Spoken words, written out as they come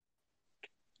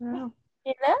Oh.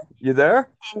 You know? You there?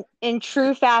 In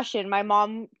true fashion, my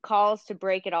mom calls to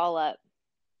break it all up.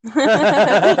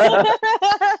 I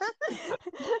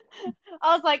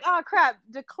was like, oh crap,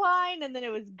 decline, and then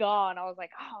it was gone. I was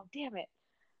like, oh damn it.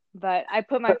 But I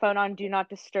put my phone on do not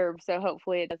disturb, so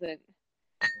hopefully it doesn't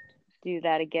do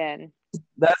that again.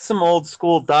 That's some old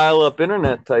school dial-up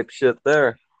internet type shit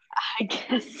there. I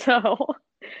guess so.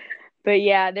 But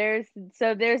yeah, there's a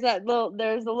little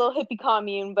hippie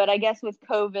commune, but I guess with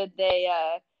COVID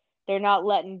they're not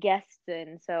letting guests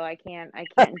in, so I can't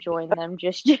join them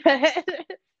just yet.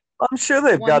 I'm sure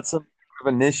they've One got some sort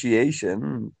of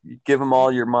initiation. You give them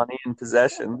all your money and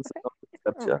possessions. And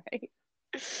they'll accept right.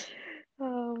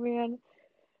 Oh man.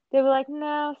 They were like,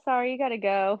 "No, sorry, you gotta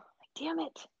go." Like, damn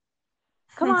it.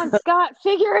 Come on, Scott,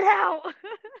 figure it out.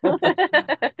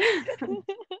 you.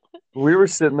 We were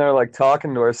sitting there like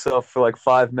talking to ourselves for like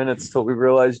 5 minutes till we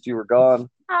realized you were gone.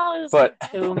 I was But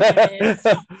like 2 minutes.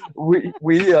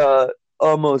 we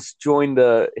almost joined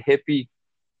a hippie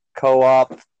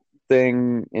co-op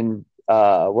thing in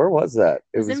where was that?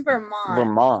 It was in Vermont.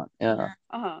 Vermont, yeah.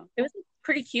 Uh-huh. It was a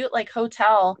pretty cute like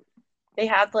hotel. They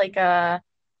had like a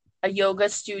yoga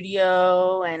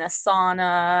studio and a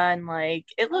sauna, and like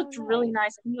it looked really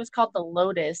nice. I think it was called the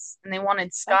Lotus, and they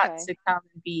wanted Scott to come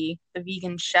and be the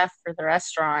vegan chef for the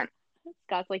restaurant.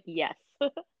 Scott's like, yes,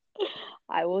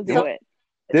 I will do it.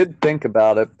 Did think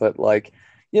about it, but like,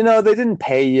 they didn't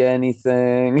pay you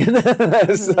anything.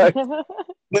 It's like,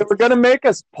 they were gonna make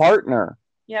us partner.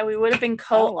 Yeah, we would have been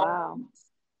Oh wow.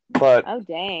 But oh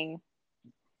dang.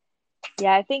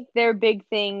 Yeah, I think their big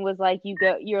thing was like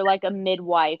you're like a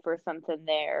midwife or something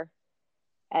there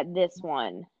at this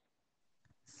one.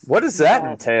 What does that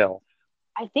entail?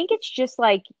 I think it's just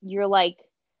like you're like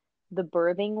the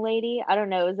birthing lady. I don't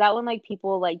know. Is that when like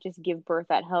people like just give birth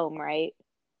at home, right?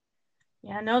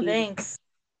 Yeah, no thanks.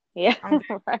 Yeah,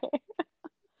 right.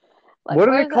 Like, what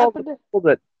do they call the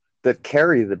people that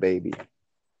carry the baby?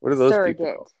 What are those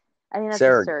people called? I think that's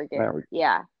a surrogate.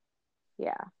 Yeah.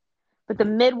 Yeah. But the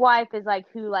midwife is like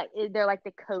who like they're like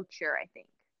the coacher, I think.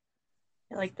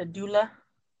 Like the doula?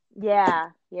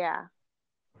 Yeah, yeah.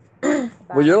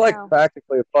 Well, you're like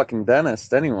practically a fucking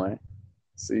dentist anyway.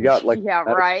 So you got like yeah,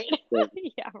 right.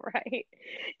 yeah, right.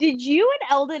 Did you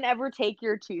and Eldon ever take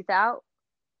your tooth out?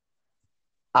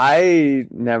 I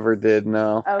never did,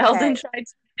 no. Okay. Eldon tried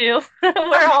to do.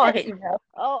 We're all hitting up.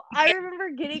 Oh, I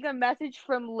remember getting a message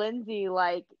from Lindsay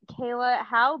like, Kayla,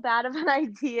 how bad of an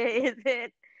idea is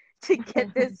it to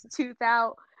get this tooth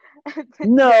out?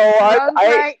 No,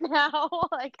 right now,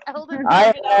 like Eldon.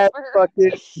 I had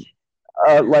fucking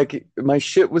like my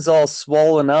shit was all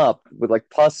swollen up with like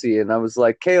pussy, and I was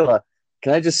like, Kayla,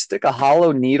 can I just stick a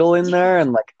hollow needle in there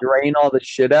and like drain all the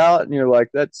shit out? And you're like,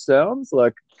 that sounds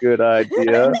like a good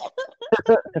idea.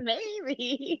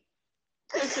 Maybe.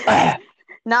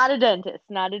 Not a dentist.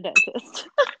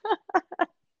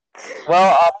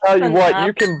 Well, I'll tell you what,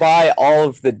 you can buy all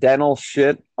of the dental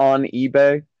shit on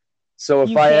eBay. So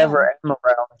if I ever am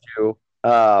around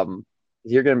you,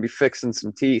 you're gonna be fixing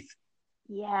some teeth.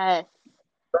 Yes.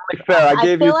 Only fair. I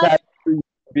gave you time to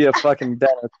be a fucking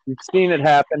dentist. You've seen it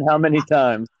happen how many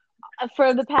times?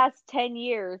 For the past 10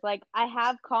 years. Like, I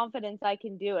have confidence I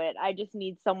can do it. I just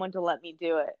need someone to let me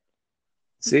do it.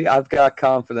 See, I've got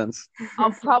confidence.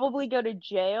 I'll probably go to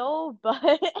jail, but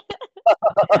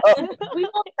we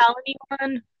won't tell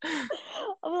anyone.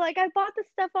 I'm like, I bought the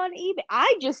stuff on eBay.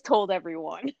 I just told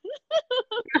everyone.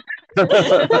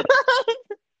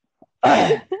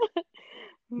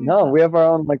 No, we have our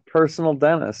own like personal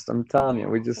dentist. I'm telling you,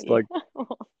 we just like.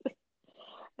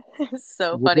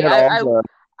 So funny.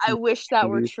 I wish that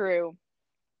were true.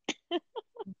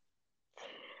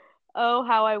 Oh,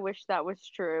 how I wish that was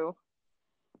true.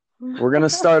 We're gonna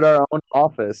start our own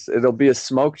office. It'll be a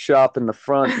smoke shop in the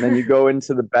front, and then you go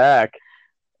into the back,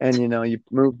 and you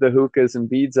move the hookahs and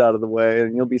beads out of the way,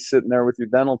 and you'll be sitting there with your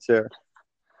dental chair.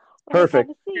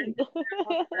 Perfect.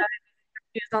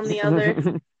 On the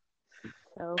other.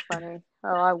 So funny.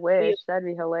 Oh, I wish. That'd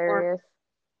be hilarious.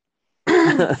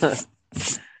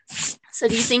 So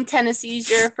do you think Tennessee's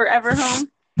your forever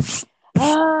home?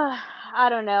 I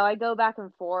don't know. I go back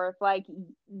and forth. Like,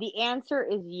 the answer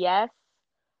is yes,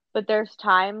 but there's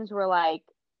times where, like,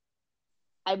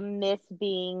 I miss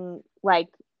being, like,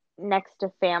 next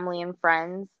to family and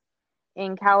friends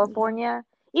in California.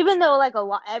 Even though, like,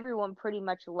 everyone pretty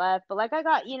much left. But, like, I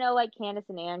got, like, Candace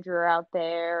and Andrew are out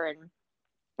there. And,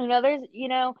 there's,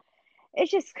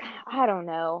 it's just, I don't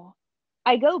know.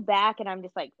 I go back and I'm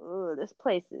just like, ooh, this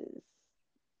place is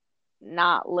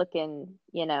not looking,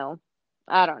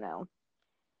 I don't know.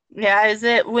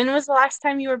 Yeah, when was the last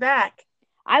time you were back?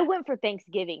 I went for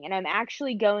Thanksgiving, and I'm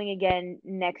actually going again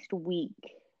next week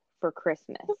for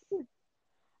Christmas.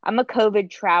 I'm a COVID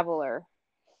traveler,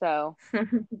 so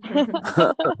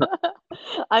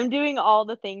I'm doing all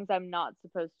the things I'm not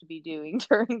supposed to be doing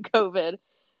during COVID.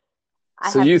 I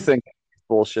So have you think it's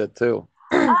bullshit too.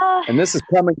 uh, And this is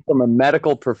coming from a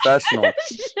medical professional.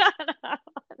 shut up.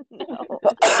 No.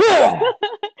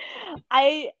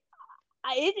 I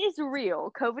it is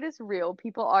real. COVID is real.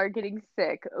 People are getting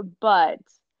sick, but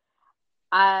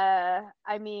I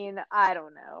mean, I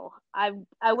don't know.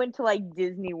 I went to like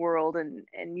Disney World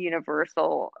and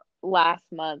Universal last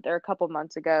month or a couple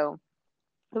months ago.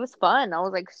 It was fun. I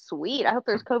was like, sweet. I hope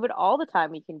there's COVID all the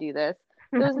time we can do this.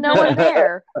 There's no one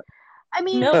there. I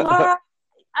mean, No lie.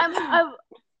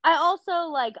 I also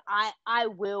like I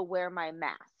will wear my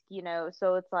mask,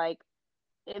 so it's like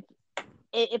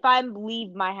if I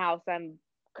leave my house, I'm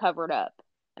covered up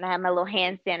and I have my little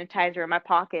hand sanitizer in my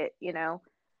pocket.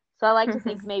 So I like to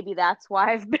think maybe that's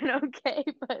why I've been okay,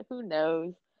 but who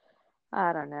knows?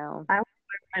 I don't know. I wear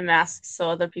my mask so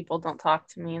other people don't talk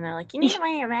to me, and they're like, "You need to wear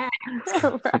your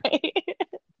mask." Right.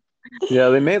 Yeah,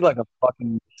 they made like a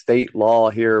fucking state law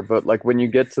here, but like when you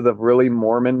get to the really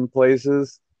Mormon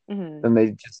places, Mhm. then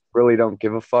they just really don't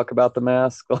give a fuck about the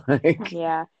mask. Like,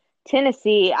 Yeah.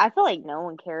 Tennessee, I feel like no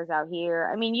one cares out here.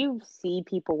 I mean, you see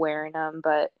people wearing them,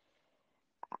 but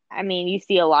I mean, you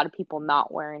see a lot of people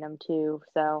not wearing them too.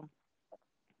 So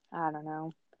I don't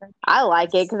know. I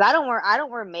like it because I don't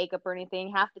wear makeup or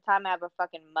anything. Half the time I have a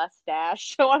fucking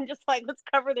mustache, so I'm just like, let's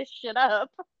cover this shit up.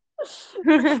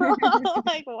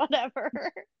 Like whatever.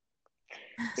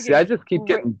 see, I just keep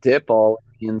getting dip all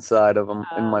inside of them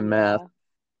in Oh my mask.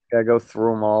 yeah, I go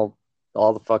through them all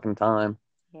the fucking time.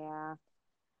 yeah.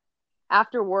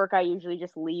 After work, I usually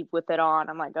just leave with it on.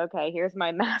 I'm like, okay, here's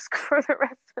my mask for the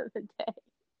rest of the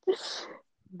day.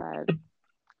 But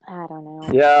I don't know.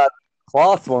 Yeah,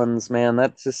 cloth ones, man.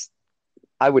 That's just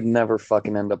I would never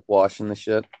fucking end up washing the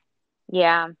shit.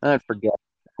 Yeah, I'd forget,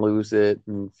 lose it,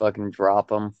 and fucking drop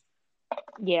them.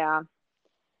 yeah.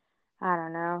 I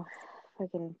don't know.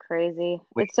 Freaking crazy.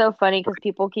 It's so funny because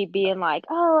people keep being like,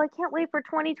 oh, I can't wait for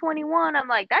 2021. I'm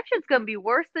like, that shit's going to be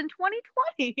worse than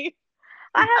 2020.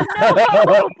 I have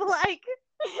no hope. Like,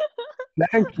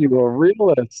 Thank you, a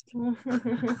realist. like,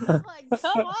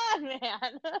 come on,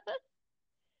 man.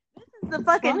 This is the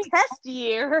fucking 20 test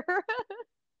year.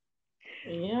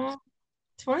 Yeah.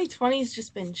 2020's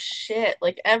just been shit.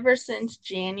 Like ever since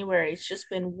January, it's just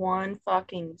been one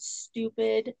fucking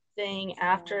stupid thing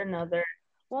after another.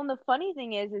 Well, and the funny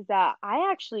thing is that I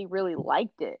actually really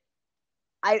liked it.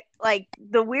 I like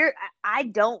the weird. I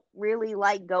don't really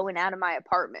like going out of my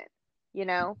apartment, you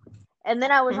know. And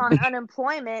then I was on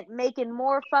unemployment, making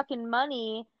more fucking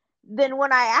money than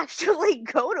when I actually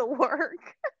go to work.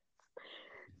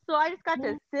 So I just got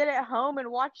to sit at home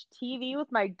and watch TV with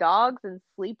my dogs and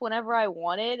sleep whenever I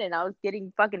wanted, and I was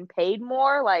getting fucking paid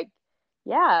more. Like,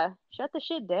 yeah, shut the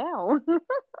shit down.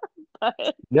 But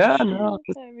Yeah, no.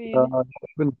 I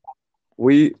mean,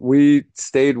 We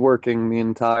stayed working the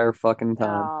entire fucking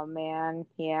time. oh man,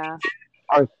 yeah.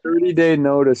 Our 30-day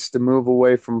notice to move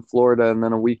away from Florida, and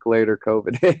then a week later,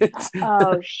 COVID hit.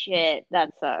 Oh shit,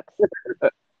 that sucks.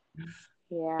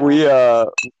 Yeah,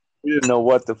 We didn't know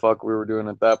what the fuck we were doing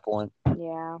at that point.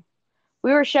 yeah.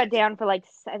 We were shut down for like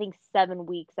I think 7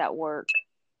 weeks at work.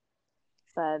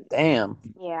 But Damn,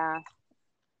 yeah,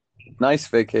 nice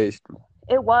vacation.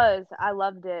 it was. I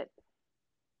loved it.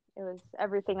 It was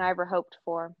everything I ever hoped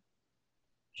for.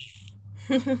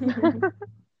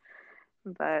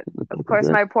 But of course,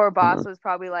 my poor boss was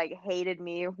probably like hated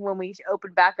me when we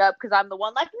opened back up because I'm the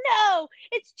one like, no,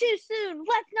 it's too soon.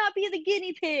 Let's not be the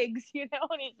guinea pigs, And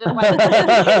he's just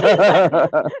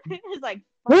like, he's like,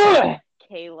 fuck,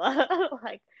 Kayla,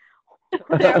 like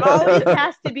there always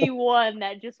has to be one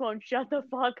that just won't shut the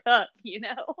fuck up,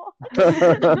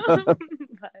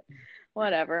 But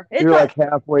whatever. You're like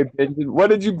halfway binging. What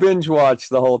did you binge watch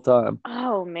the whole time?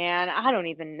 Oh man, I don't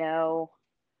even know.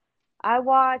 I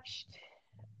watched.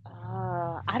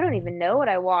 I don't even know what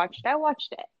I watched. I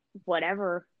watched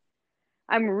whatever.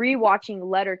 I'm rewatching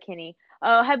Letterkenny.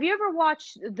 Have you ever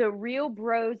watched The Real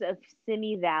Bros of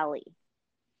Simi Valley?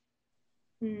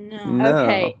 No. No.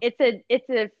 Okay, it's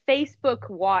a Facebook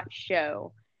watch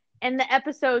show, and the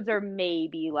episodes are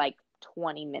maybe like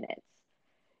 20 minutes.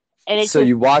 And it's So just,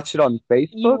 you watch it on Facebook?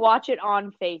 you watch it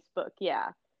on Facebook, yeah.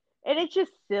 And it's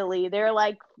just silly.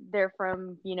 They're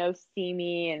from,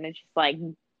 Simi, and it's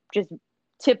just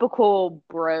typical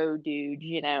bro dude.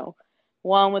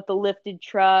 One with the lifted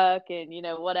truck and,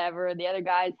 whatever. The other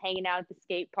guy's hanging out at the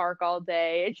skate park all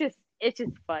day. It's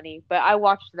just funny. But I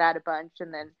watched that a bunch,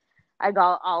 and then I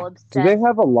got all obsessed. Do they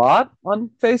have a lot on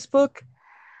Facebook?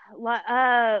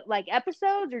 Like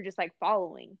episodes or just like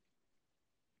following?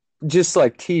 Just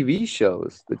like TV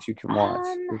shows that you can watch.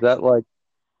 Is that like?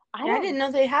 I didn't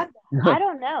know they had that. I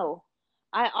don't know.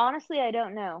 I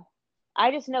don't know.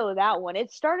 I just know that one.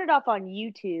 It started off on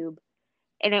YouTube,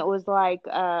 and it was like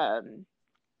the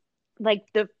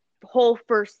whole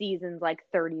first season's like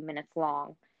 30 minutes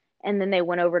long, and then they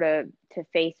went over to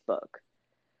Facebook.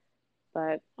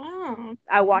 But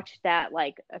I watched that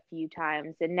like a few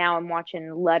times, and now I'm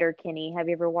watching Letterkenny. Have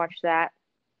you ever watched that?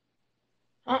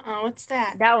 What's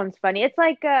that? That one's funny. It's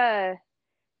like they're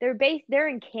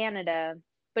in Canada,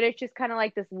 but it's just kind of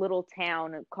like this little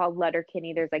town called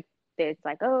Letterkenny. It's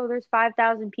like, oh, there's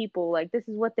 5,000 people. Like this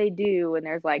is what they do, and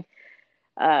there's like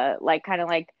kind of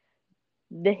like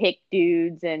the hick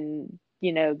dudes and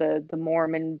the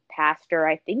Mormon pastor.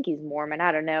 I think he's Mormon.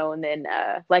 I don't know. And then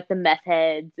like the meth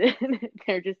heads.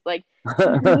 They're just like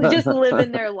just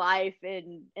living their life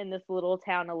in this little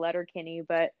town of Letterkenny.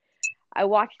 But I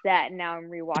watched that and now I'm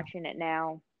rewatching it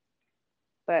now.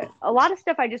 But a lot of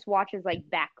stuff I just watch is like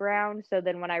background. So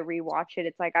then when I rewatch it,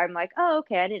 it's like I'm like, oh,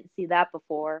 okay, I didn't see that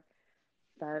before.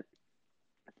 But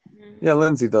yeah,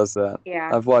 Lindsay does that.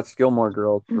 Yeah. I've watched Gilmore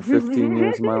Girls for 15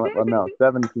 years of my life. Oh, no,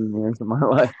 17 years of my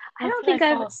life. I don't think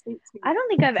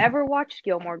I've ever watched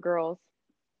Gilmore Girls.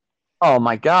 Oh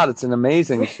my God, it's an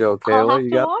amazing show, I'll Kayla. have You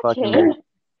to got watch fucking. it.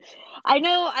 I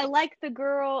know I like the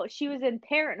girl. She was in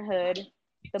Parenthood,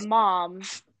 the mom,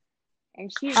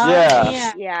 and she's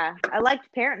yeah. I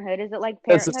liked Parenthood. Is it like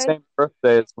It's Parenthood? the same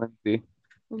birthday as Lindsay.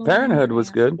 Parenthood was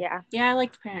good. Yeah, I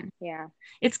liked Parenthood. Yeah,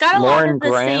 it's got a Lauren lot of the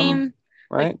Graham, same,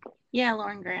 right? Yeah,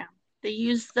 Lauren Graham. They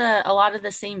use a lot of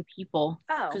the same people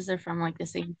because they're from like the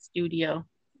same studio.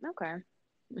 Okay,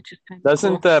 which is kind of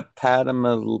Doesn't cool. that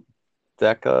Padma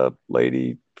Decca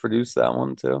lady produce that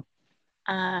one too?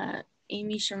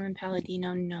 Amy Sherman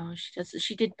Palladino, no, she doesn't.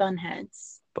 She did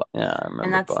Bunheads. But yeah, I remember.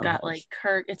 And that's Bunheads. got like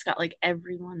Kirk. It's got like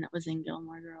everyone that was in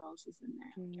Gilmore Girls is in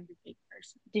there. Like every big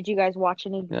person. Did you guys watch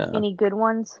any good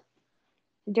ones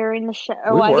during the show?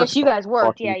 Oh, We I worked guess you guys worked.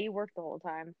 fucking- Yeah, you worked the whole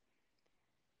time.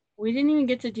 We didn't even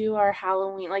get to do our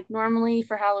Halloween. Like normally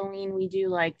for Halloween, we do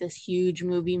like this huge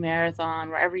movie marathon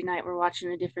where every night we're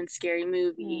watching a different scary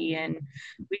movie, and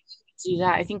we do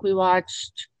that. I think we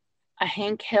watched a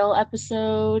Hank Hill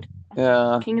episode,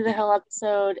 King of the Hill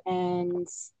episode, and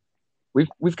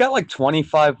we've got like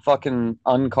 25 fucking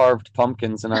uncarved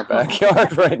pumpkins in our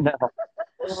backyard right now.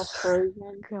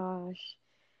 Gosh.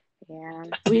 Yeah.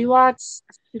 We watched.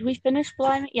 Did we finish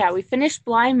Bly? Yeah, we finished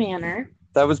Bly Manor.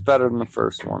 That was better than the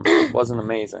first one. It wasn't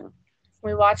amazing.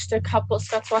 We watched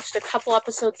Scott's watched a couple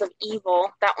episodes of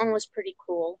Evil. That one was pretty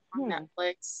cool on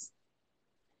Netflix.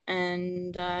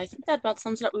 And I think that about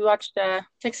sums it up. We watched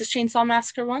Texas Chainsaw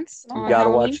Massacre once. You gotta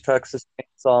watch Texas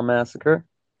Chainsaw Massacre,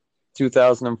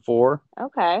 2004.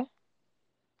 Okay.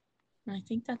 I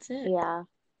think that's it. Yeah.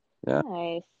 Yeah.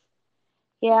 Nice.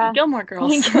 Yeah. Gilmore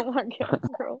Girls. Gilmore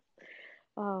Girls.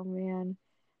 Oh man.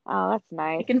 Oh, that's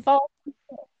nice. I can follow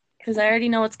because I already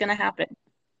know what's gonna happen.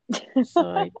 So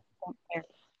I don't care.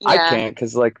 I can't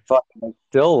because like fucking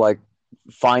still like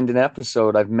find an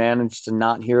episode I've managed to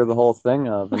not hear the whole thing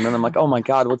of, and then I'm like, oh my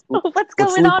God, what's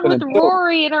going on with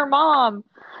Rory and her mom?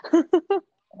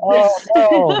 Oh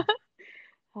no.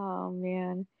 Oh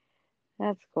man,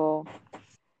 that's cool.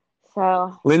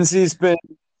 So Lindsay's been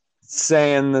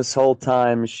saying this whole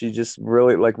time she just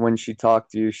really like when she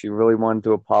talked to you, she really wanted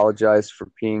to apologize for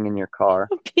peeing in your car.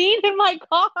 Peeing in my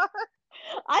car?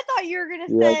 I thought you were gonna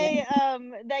say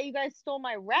that you guys stole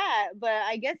my rat, but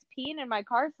I guess peeing in my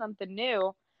car is something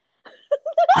new.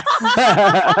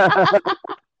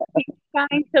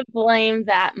 Trying to blame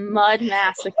that mud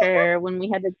massacre when we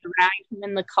had to drag him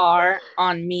in the car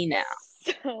on me now.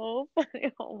 So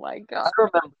funny. Oh my God. I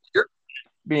remember your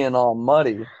being all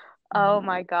muddy. Oh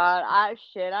my God. I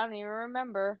don't even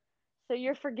remember. So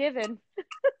you're forgiven.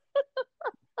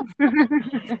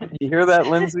 You hear that,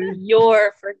 Lindsay?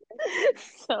 You're forgiven.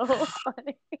 So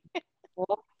funny.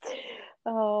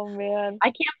 Oh man. I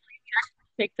can't believe you actually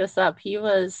picked this up.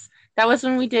 That was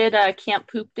when we did Camp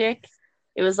Poop Dick.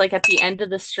 It was like at the end of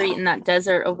the street in that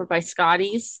desert over by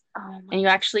Scotty's. And you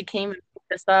actually came and picked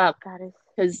this up.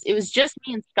 Because it was just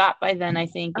me and Scott by then, I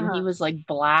think, and he was like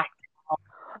black.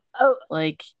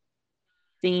 Like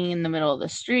singing in the middle of the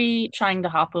street, trying to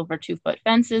hop over 2-foot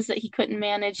fences that he couldn't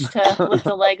manage to lift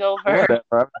a leg over. Whatever.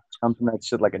 I was jumping that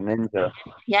shit like a ninja.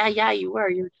 Yeah, you were.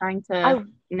 You were trying to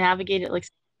navigate it like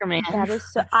Spider-Man. That is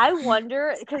so. I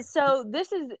wonder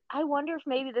I wonder if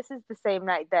maybe this is the same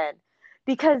night then,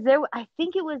 because I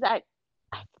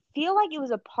feel like it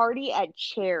was a party at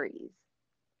Cherry's.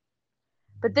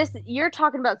 But you're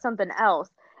talking about something else.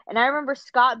 And I remember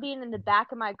Scott being in the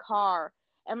back of my car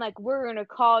and like, we're going to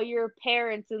call your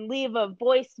parents and leave a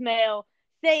voicemail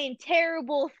saying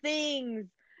terrible things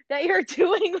that you're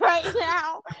doing right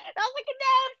now. And I was like,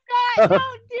 no, Scott,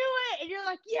 don't do it. And you're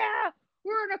like, yeah,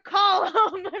 we're going to call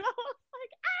them. And I was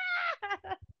like,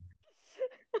 ah.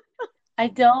 I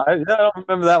don't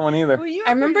remember that one either. Well, you were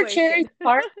I remember pretty Cherry's wasted.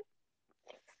 part.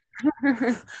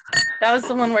 That was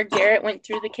the one where Garrett went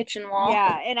through the kitchen wall.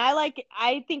 Yeah, and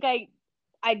I think I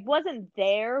wasn't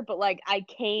there, but like I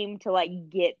came to like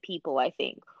get people, I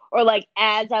think. Or like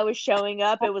as I was showing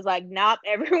up, it was like, nope,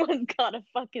 everyone's gotta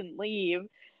fucking leave.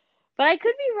 But I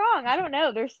could be wrong. I don't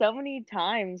know. There's so many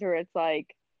times where it's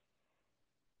like,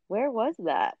 where was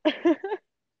that?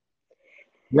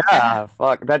 Yeah,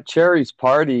 fuck. That Cherry's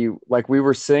party, like we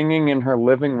were singing in her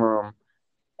living room,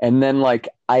 and then like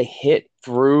I hit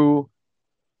through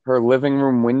her living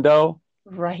room window.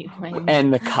 Right when.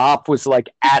 And the cop was like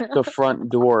at the front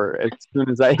door as soon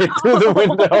as I hit through the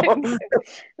window.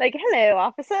 Like, hello,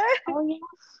 officer. Oh yeah.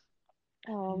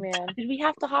 Oh man. Did we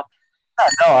have to hop?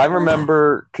 No, I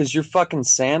remember because your fucking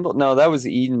sandal. No, that was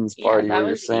Eden's party that where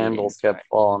your was sandals Eden's kept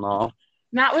falling off.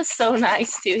 Matt was so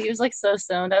nice too. He was like so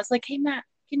stoned. I was like, "Hey Matt,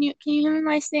 can you give me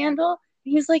my sandal?"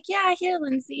 And he was like, "Yeah, here,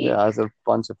 Lindsay." Yeah, I was a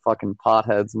bunch of fucking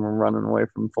potheads and we're running away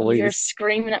from police. You're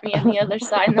screaming at me on the other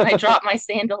side, and then I dropped my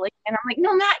sandal again. I'm like,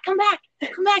 "No, Matt, come back,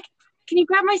 come back. Can you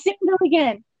grab my sandal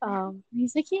again?" And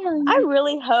he's like, "Yeah." Lindsay. I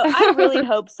really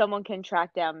hope someone can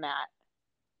track down Matt.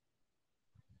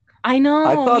 I know.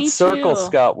 I thought me Circle too.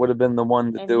 Scott would have been the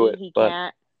one to do it, He but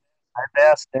can't. I've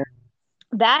asked him.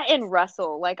 That and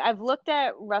Russell. Like, I've looked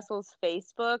at Russell's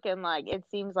Facebook, and like it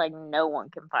seems like no one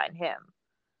can find him.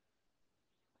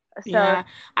 So yeah,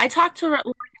 I talked to.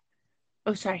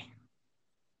 Oh, sorry.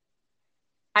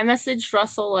 I messaged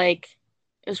Russell like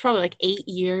it was probably like 8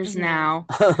 years now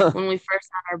when we first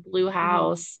had our blue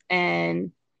house,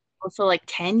 and also like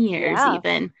 10 years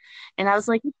even. And I was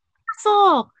like,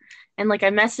 Russell. And like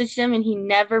I messaged him and he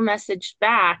never messaged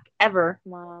back ever.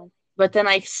 Wow. But then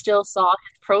I still saw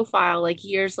his profile like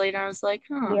years later. I was like,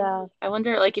 Yeah. I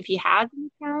wonder like if he has an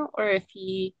account or if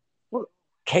he.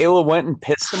 Kayla went and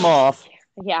pissed him off.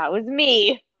 Yeah, it was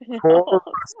me.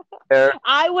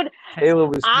 I would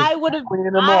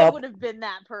have been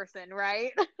that person,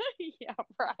 right? Yeah,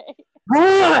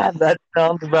 right. That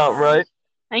sounds about right.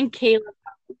 I think Kayla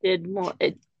did more.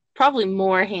 Probably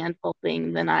more handful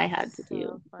thing than I had to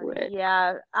do with.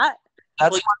 Yeah, that's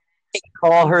why I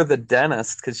call her the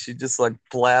dentist, because she just like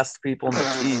blasts people in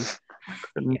the teeth.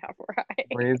 Yeah, right.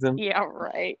 Reason. Yeah,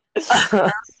 right.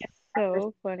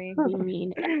 So funny. You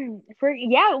mean?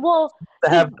 Well, to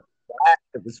have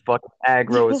it was fucking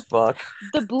aggro as fuck.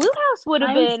 The blue house would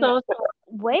have been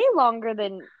way longer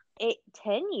than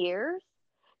 10 years.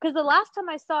 Because the last time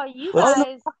I saw you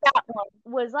guys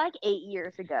was like 8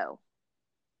 years ago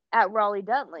at Raleigh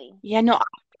Dudley. Yeah, no,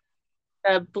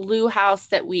 the blue house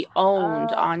that we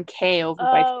owned on K over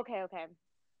by. Okay.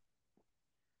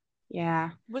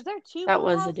 Yeah. Was there two? That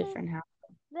was a different house.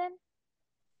 Then?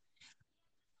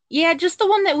 Yeah, just the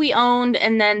one that we owned,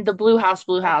 and then the blue house,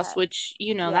 which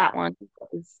that one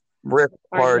was rip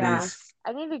parties.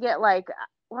 I need to get like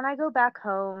when I go back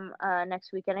home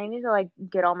next weekend. I need to like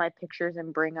get all my pictures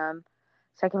and bring them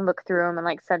so I can look through them and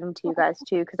like send them to you guys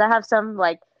too. Because I have some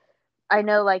like I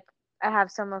know like I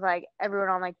have some of like everyone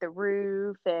on like the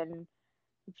roof and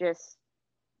just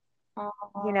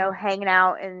hanging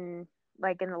out in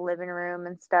like in the living room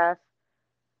and stuff.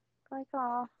 Like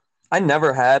I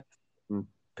never had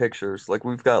pictures. Like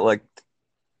we've got like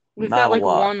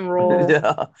one roll.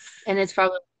 Yeah. And it's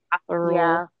probably half a roll.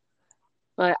 Yeah.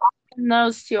 But in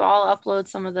those two, I'll upload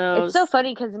some of those. It's so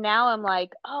funny because now I'm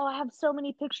like, oh, I have so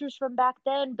many pictures from back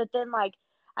then, but then like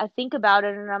I think about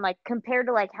it and I'm like, compared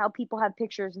to like how people have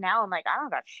pictures now, I'm like, I don't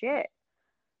got shit.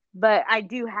 But I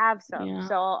do have some,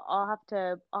 so I'll have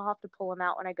to pull them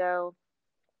out when I go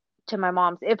to my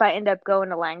mom's. If I end up going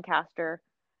to Lancaster,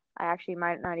 I actually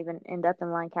might not even end up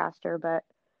in Lancaster, but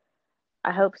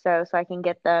I hope so I can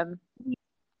get them.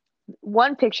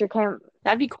 One picture came.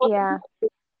 That'd be cool. Yeah.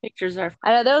 Pictures are.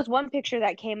 I know there was one picture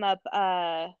that came up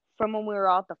from when we were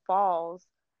all at the falls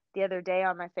the other day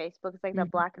on my Facebook. It's like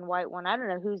that black and white one. I don't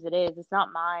know whose it is. It's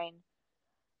not mine.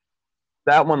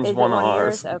 That one's one of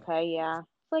ours. Okay, yeah.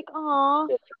 It's like, aw.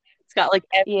 It's got like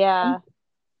yeah.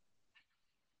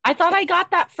 I thought I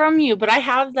got that from you, but I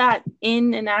have that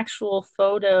in an actual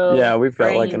photo. Yeah, we've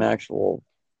got like an actual.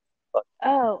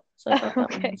 Oh, so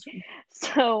okay.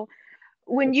 So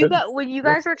when you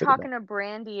guys were talking to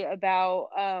Brandy about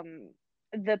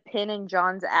the pin in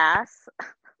John's ass,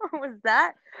 Was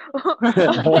that? Okay,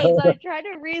 so I tried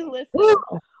to re-listen.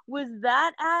 Was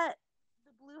that at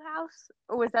the Blue House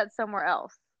or was that somewhere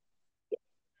else?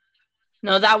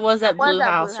 No, that was at Blue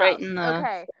House, right in the.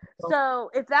 Okay,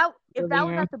 so if that living was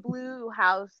room. at the Blue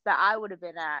House that I would have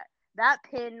been at, that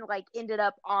pin like ended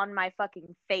up on my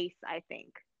fucking face, I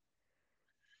think.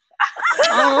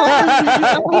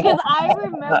 Because I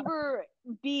remember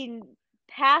being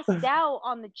passed out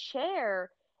on the chair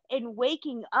and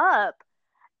waking up,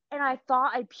 and I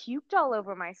thought I puked all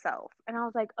over myself, and I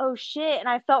was like, oh shit, and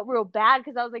I felt real bad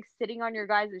because I was like sitting on your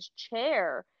guys'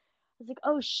 chair. I was like,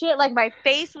 oh shit, like my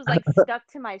face was like stuck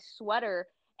to my sweater,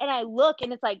 and I look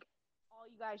and it's like all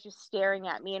you guys just staring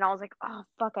at me, and I was like, oh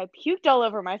fuck, I puked all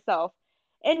over myself.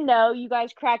 And no, you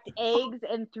guys cracked eggs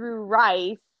and threw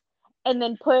rice and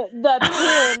then put the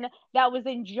pin that was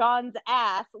in John's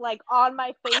ass like on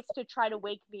my face to try to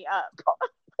wake me up.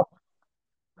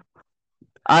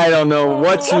 I don't know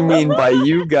what you mean by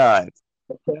you guys.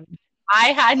 I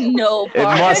had no part. It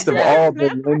must have all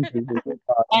been Lindsay.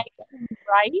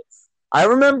 Right? I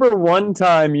remember one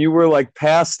time you were like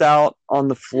passed out on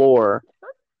the floor.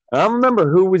 I don't remember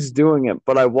who was doing it,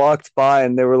 but I walked by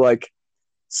and they were like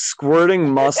squirting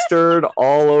mustard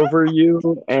all over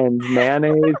you and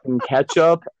mayonnaise and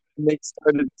ketchup. And they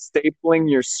started stapling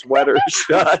your sweater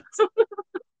shut.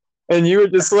 And you were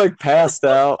just like passed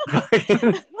out.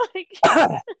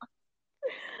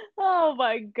 Oh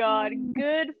my god,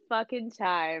 good fucking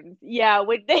times. Yeah,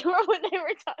 when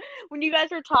you guys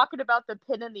were talking about the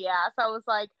pin in the ass, I was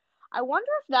like, I wonder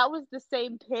if that was the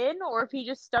same pin or if he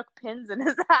just stuck pins in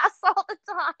his ass all the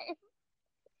time.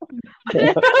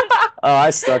 Oh, I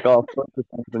stuck all sorts of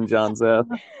things in John's ass.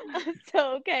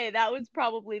 So okay, that was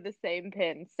probably the same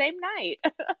pin, same night.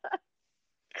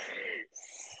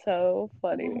 So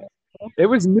funny. It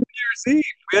was New Year's Eve.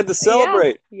 We had to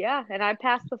celebrate. Yeah, and I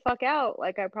passed the fuck out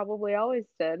like I probably always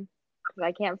did because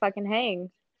I can't fucking hang.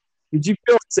 Did you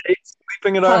feel safe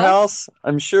sleeping at our house?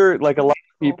 I'm sure like a lot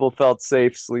of people felt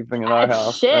safe sleeping at our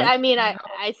house. Shit, right? I mean,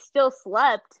 I still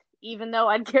slept even though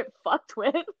I'd get fucked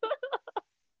with.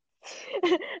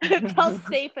 It felt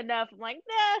safe enough. I'm like,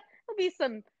 nah, there'll be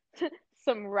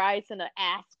some rice and an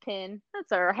ass pin.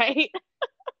 That's all right.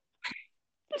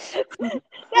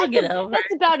 We'll get over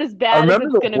That's about as bad as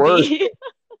it's gonna be.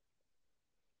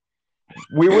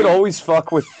 We would always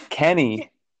fuck with Kenny,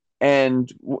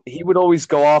 and he would always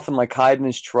go off and like hide in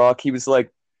his truck. He was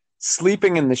like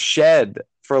sleeping in the shed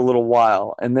for a little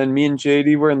while, and then me and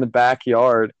JD were in the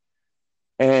backyard,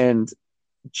 and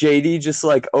JD just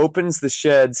like opens the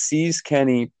shed, sees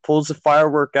Kenny, pulls a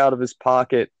firework out of his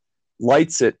pocket,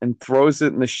 lights it, and throws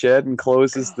it in the shed and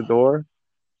closes the door.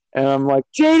 And I'm like,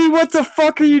 JD, what the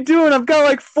fuck are you doing? I've got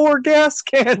like 4 gas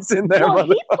cans in there. No,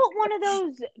 he put one of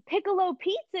those Piccolo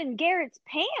Pete's in Garrett's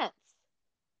pants.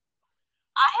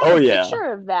 I have a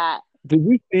picture of that. Did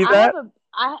you see that?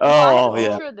 I have a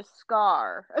picture of the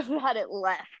scar that it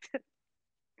left.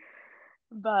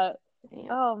 But,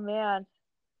 oh man.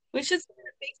 We should start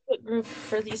a Facebook group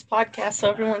for these podcasts so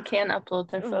everyone can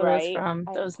upload their photos from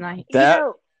those nights.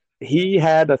 He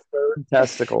had a 3rd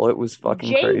testicle. It was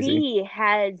fucking crazy. JD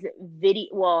has video.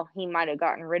 Well, he might have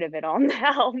gotten rid of it all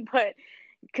now, but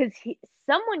because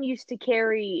someone used to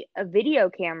carry a video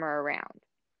camera around,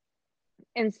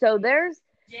 and so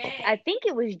I think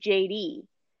it was JD.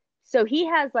 So he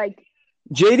has like.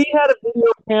 JD had a video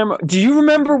camera. Do you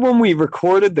remember when we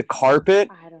recorded the carpet?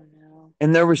 I don't know.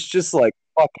 And there was just like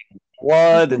fucking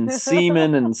blood and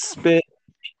semen and spit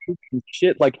and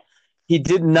shit. Like. He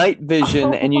did night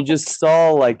vision, and you just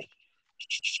saw like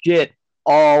shit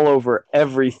all over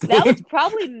everything. That was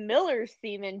probably Miller's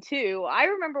semen too. I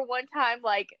remember one time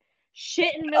like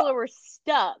shit and Miller were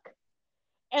stuck,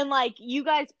 and like you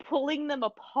guys pulling them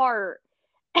apart,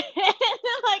 and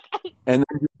then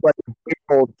just like a big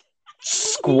old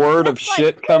squirt of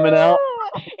shit coming out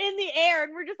in the air,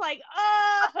 and we're just like,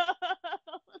 oh,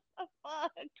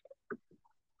 fuck.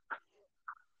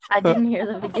 I didn't hear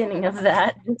the beginning of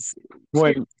that.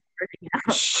 When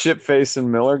Shitface and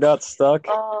Miller got stuck.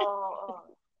 Oh,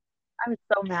 I'm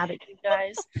so mad at you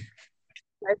guys. You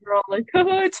guys were all like,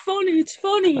 oh, it's funny.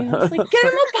 I was like, get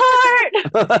them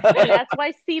apart. And that's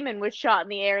why semen was shot in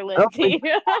the air, Lindsay.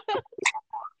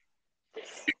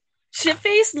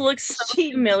 Shitface looks so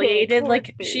humiliated.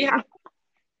 Like, she had.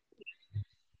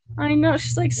 I know.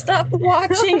 She's like, stop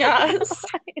watching us.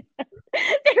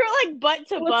 They were like butt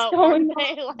to butt, weren't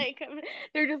they? Like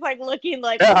they're just like looking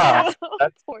like, oh,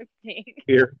 poor thing.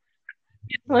 Here.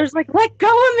 Miller's like, let go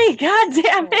of me, god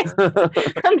damn it.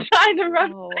 I'm trying to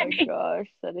run away. Oh my gosh,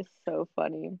 that is so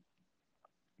funny.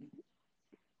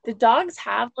 Do dogs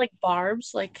have like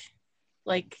barbs, like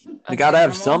like You us gotta have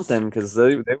animals. something because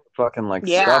they were fucking like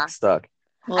Yeah. stuck.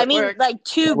 Well, I it mean, worked. like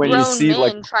two When you grown see, men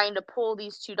like- trying to pull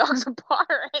these two dogs apart,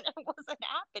 and it wasn't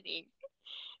happening.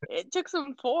 It took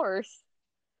some force.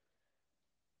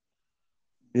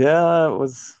 Yeah, it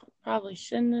was Probably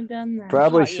shouldn't have done that.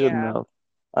 probably Oh, shouldn't yeah. have.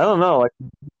 I don't know. Like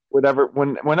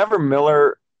whenever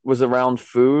Miller was around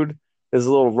food, his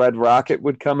little red rocket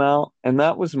would come out, and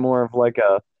that was more of like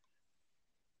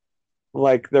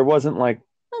there wasn't like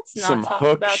Let's some not talk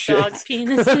hook about shit. dog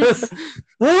penises.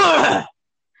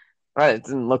 Right, it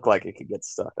didn't look like it could get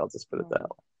stuck. I'll just put it that way.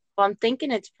 Well, I'm thinking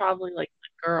it's probably like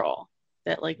the girl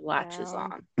that like latches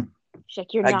Well. on. She's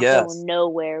like, you're I not guess. going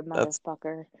nowhere, That's-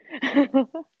 motherfucker.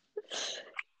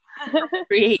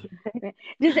 Create.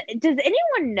 Does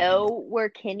anyone know where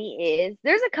Kenny is?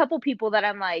 There's a couple people that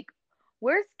I'm like,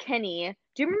 where's Kenny?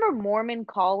 Do you remember Mormon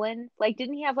Colin? Like,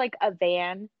 didn't he have like a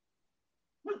van?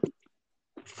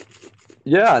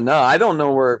 Yeah, no, I don't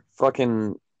know where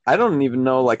fucking. I don't even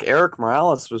know. Like Eric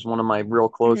Morales was one of my real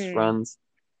close Mhm. friends,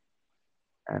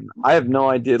 and I have no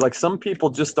idea. Like some people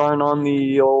just aren't on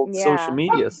the old Yeah. social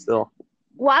media still.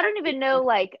 Well, I don't even know.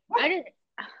 Like, I didn't.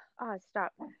 Oh,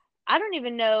 stop. I don't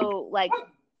even know like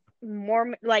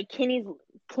Mormon, like Kenny's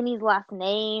last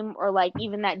name, or like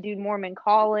even that dude Mormon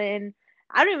Colin.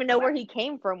 I don't even know where he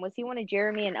came from. Was he one of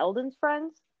Jeremy and Eldon's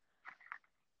friends?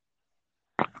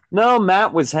 No,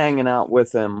 Matt was hanging out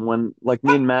with him when, like,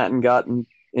 me and Matt got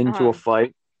into a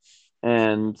fight,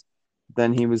 and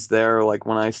then he was there, like,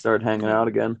 when I started hanging out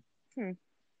again. I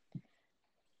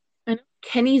know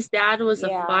Kenny's dad was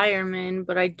Yeah. a fireman,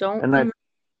 but I don't And remember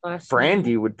his last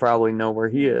Brandy name. would probably know where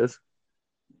he is.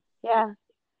 Yeah.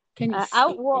 Can you I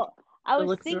see? was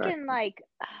looks thinking like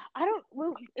I don't.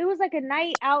 Well, it was like a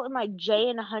night out in like J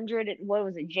and 100. What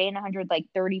was it? J and 100, like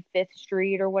 35th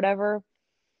Street or whatever.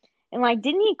 And like,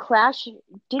 didn't he crash?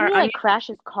 Didn't he like crash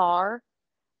his car?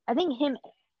 I think him.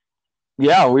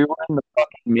 Yeah, we were in the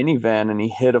fucking minivan, and he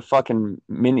hit a fucking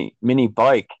mini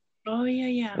bike, Oh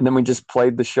yeah. and then we just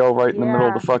played the show right in the middle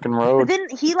of the Yeah. fucking But road. then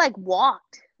he like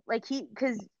walked, like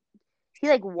because he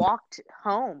like walked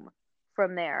home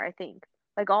from there. I think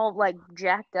like all like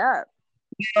jacked up.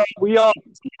 We all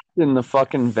in the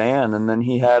fucking van, and then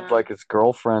he had Yeah. like his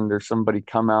girlfriend or somebody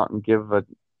come out and give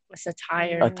It's a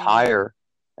tire. a tire,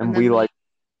 and And we then like.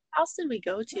 What house did we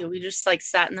go to? We just like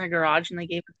sat in their garage and they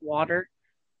gave us water.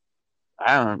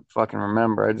 I don't fucking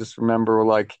remember. I just remember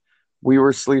like we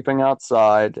were sleeping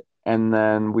outside, and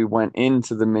then we went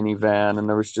into the minivan, and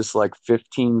there was just like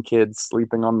 15 kids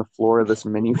sleeping on the floor of this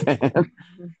minivan.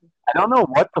 I don't know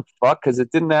what the fuck, because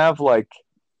it didn't have like,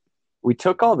 we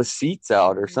took all the seats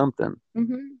out or something,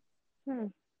 Mm-hmm.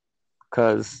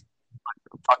 because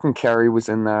fucking Carrie was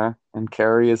in there, and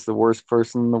Carrie is the worst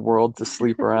person in the world to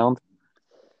sleep around.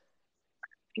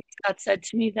 Scott said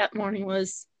to me that morning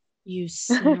was, "You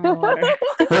snore."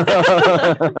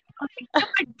 I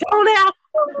don't have.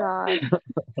 God.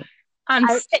 I'm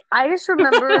sick. I just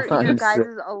remember your I'm guys' sick.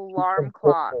 alarm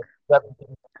clock,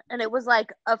 and it was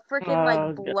like a freaking like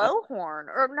Oh, God. blowhorn,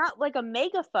 or not like a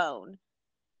megaphone.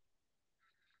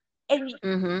 And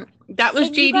That was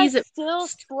and you guys JD's at still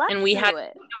first, slept and we through had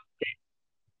it.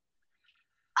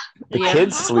 The Yeah.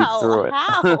 kids sleep through it.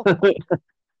 How?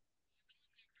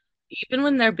 Even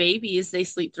when they're babies, they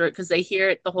sleep through it because they hear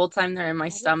it the whole time they're in my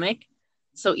stomach.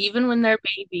 So even when they're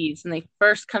babies and they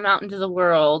first come out into the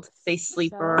world, they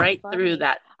sleep So right funny. through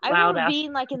that I loud remember ass.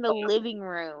 being like in the living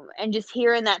room and just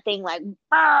hearing that thing like,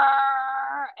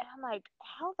 "Brrr," and I'm like,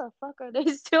 how the fuck are they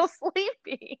still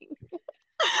sleeping?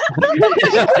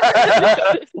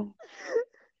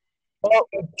 Well,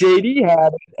 JD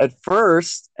had it at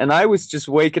first, and I was just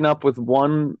waking up with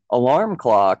one alarm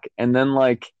clock, and then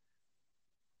like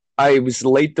I was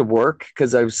late to work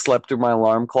because I slept through my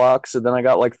alarm clock. So then I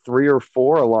got like 3 or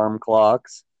 4 alarm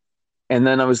clocks, and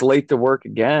then I was late to work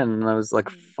again, and I was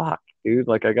like, "Fuck, dude!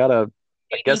 Like I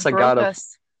guess I gotta."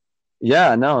 Us.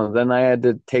 Yeah, no. Then I had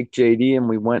to take JD, and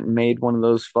we went and made one of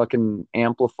those fucking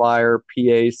amplifier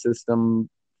PA system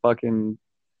fucking.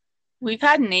 We've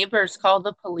had neighbors call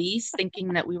the police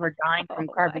thinking that we were dying from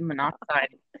carbon monoxide.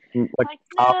 Like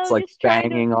cops no, like just trying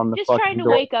banging on the just fucking trying to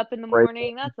door. wake up in the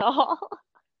morning. That's all.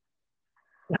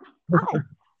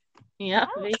 Yeah.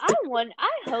 I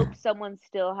hope someone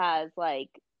still has like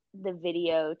the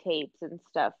videotapes and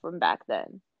stuff from back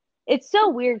then. It's so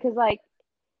weird because like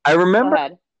I go remember.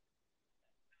 ahead.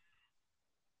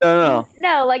 No.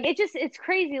 No, like it's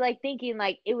crazy like thinking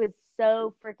like it was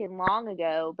so freaking long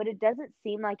ago, but it doesn't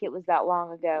seem like it was that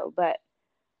long ago. But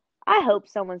I hope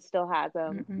someone still has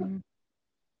them.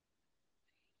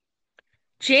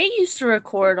 Jay used to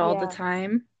record all the Yeah.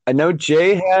 time. I know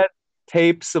Jay had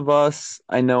tapes of us.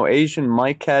 I know Asian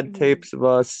Mike had tapes of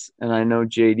us, and I know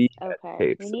JD had Okay, we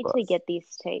tapes need of to us. get these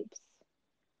tapes.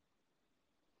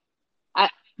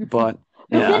 But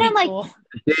But yeah, then I'm like, cool.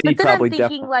 but JD then I'm probably thinking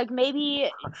definitely. like maybe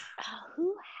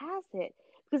who has it?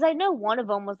 Because I know one of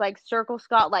them was like Circle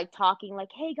Scott like talking like,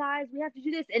 "Hey guys, we have to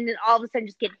do this," and then all of a sudden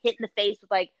just get hit in the face with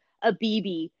like a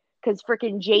BB because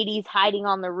freaking JD's hiding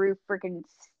on the roof, freaking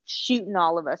shooting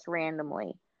all of us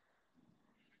randomly.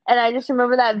 And I just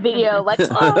remember that video, like,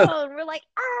 oh, and we're like,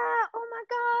 ah, oh my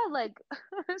god, like,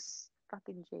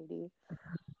 fucking JD.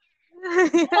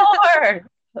 Lord.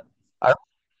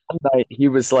 One night he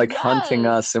was like hunting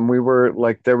Yes. us, and we were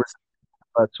like, there was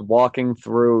us walking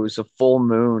through. It was a full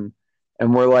moon,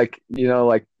 and we're like,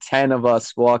 like 10 of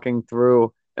us walking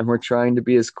through, and we're trying to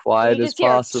be as quiet You as just hear,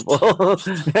 possible.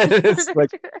 And it's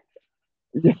like,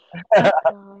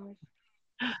 oh,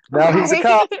 now he's a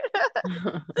cop.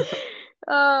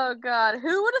 oh god,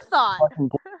 who would have thought?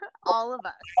 All of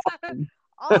us.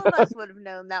 All of us would have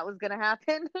known that was gonna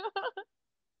happen.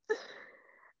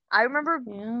 I remember.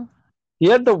 Yeah. He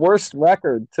had the worst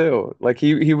record too. Like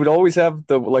he would always have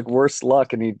the like worst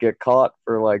luck, and he'd get caught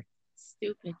for like.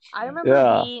 Stupid shit. I remember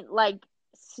Yeah. being like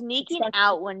sneaking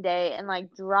out one day and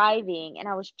like driving, and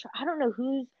I don't know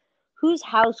whose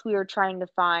house we were trying to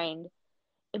find.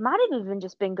 It might have even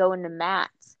just been going to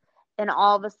Matt's, and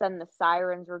all of a sudden the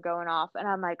sirens were going off, and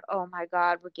I'm like, oh my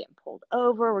god, we're getting pulled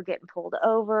over,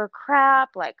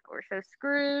 crap, like we're so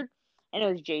screwed. And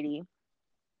it was JD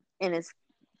and his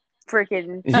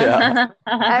freaking. Yeah.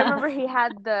 I remember he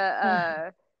had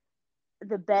the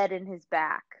bed in his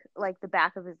back, like the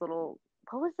back of his little,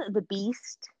 what was it, the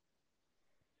beast.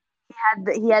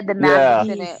 He had the mattress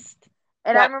Yeah. in it.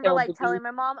 And I remember like telling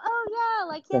my mom, "Oh yeah,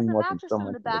 like he has Thing a wasn't mattress so in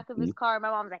much the of a back of his beast. car." My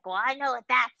mom's like, "Well, I know what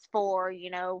that's for,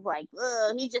 like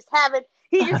he's just having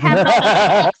all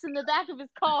the sex in the back of his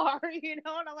car, And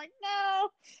I'm like, "No,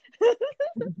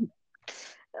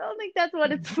 I don't think that's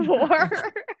what it's for."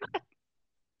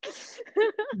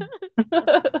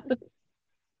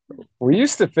 We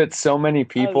used to fit so many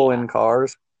people in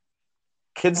cars.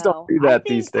 Kids don't do that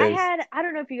these days. I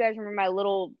don't know if you guys remember my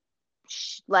little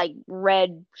like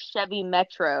red Chevy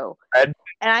Metro. Red?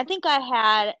 And I think I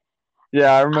had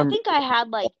Yeah, I remember.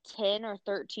 like 10 or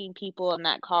 13 people in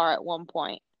that car at one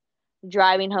point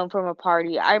driving home from a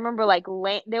party. I remember like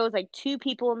there was like 2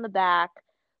 people in the back.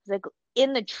 It was like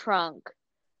in the trunk.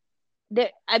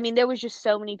 There was just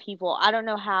so many people. I don't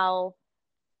know how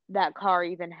that car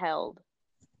even held.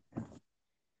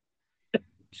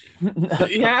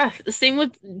 Yeah, the same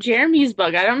with Jeremy's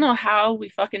bug. I don't know how we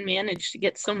fucking managed to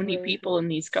get so many people in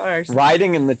these cars.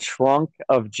 Riding in the trunk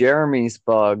of Jeremy's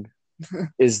bug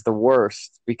is the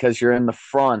worst because you're in the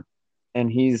front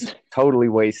and he's totally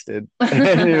wasted.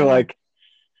 And you're like,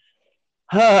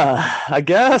 I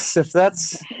guess if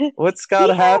that's what's got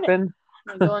to happen.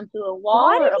 Going through a wall.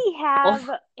 Why did he have?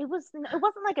 It wasn't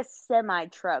like a semi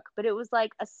truck, but it was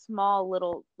like a small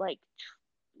little like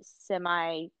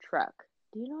semi truck.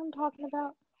 Do you know what I'm talking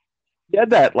about? He had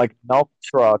that like milk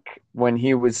truck when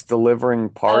he was delivering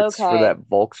parts for that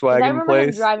Volkswagen I remember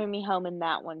place. him driving me home in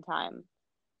that one time.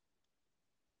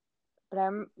 But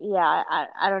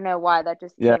I don't know why that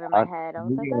just came in my head. I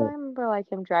was like, oh, I remember like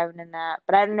him driving in that,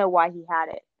 but I didn't know why he had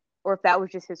it, or if that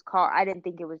was just his car. I didn't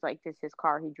think it was like just his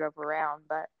car he drove around,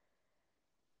 but.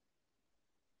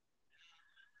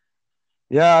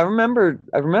 Yeah, I remember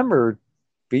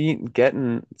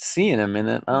seeing him in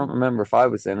it. I don't remember if I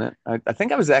was in it. I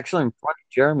think I was actually in front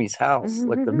of Jeremy's house,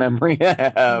 like the memory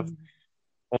I have.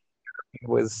 It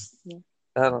was,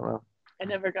 I don't know. I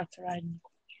never got to ride.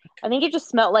 I think it just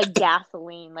smelled like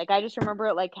gasoline. Like I just remember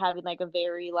it like having like a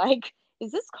very like,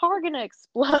 is this car gonna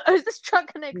explode? Or is this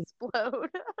truck gonna explode?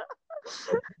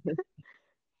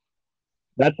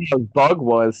 That's how the bug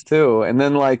was too. And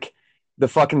then like the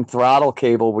fucking throttle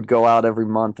cable would go out every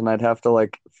month, and I'd have to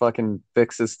like fucking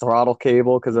fix his throttle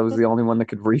cable because I was the only one that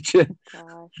could reach it.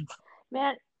 Gosh,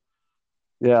 man.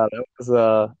 Yeah,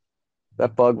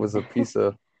 that bug was a piece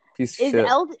of shit.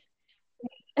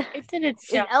 It did its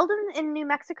job. Is Eldon in New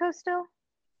Mexico still?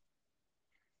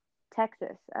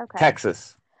 Texas. Okay.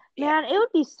 Texas. Man, it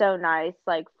would be so nice,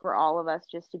 like for all of us,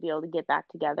 just to be able to get back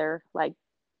together, like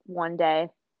one day.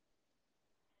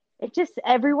 It just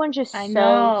everyone's just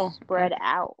so spread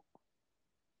out.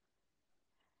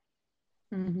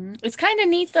 Mm-hmm. It's kind of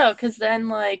neat though, because then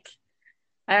like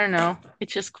I don't know,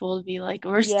 it's just cool to be like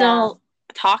we're still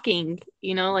talking,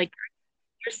 like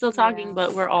we're still talking,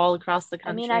 but we're all across the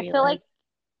country. I feel like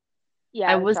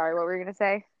sorry, what were you gonna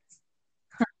say?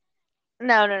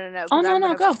 No. Oh no,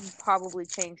 I'm go. Probably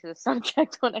change the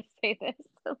subject when I say this.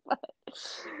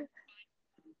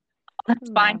 That's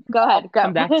fine. Go ahead. Go.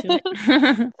 Come back to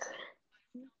it.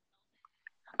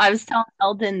 I was telling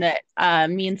Eldon that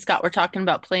me and Scott were talking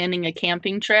about planning a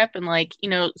camping trip and like,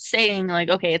 saying like,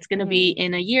 okay, it's gonna be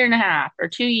in a year and a half or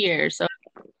 2 years. So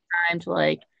time to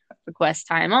like request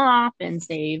time off and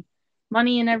save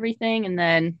money and everything. And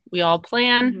then we all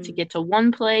plan to get to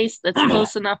one place that's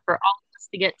close enough for all of us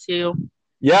to get to.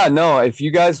 Yeah, no, if you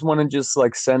guys want to just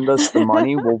like send us the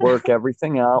money, we'll work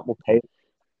everything out. We'll pay.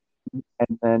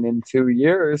 And then in 2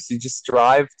 years, you just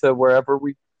drive to wherever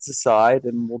we decide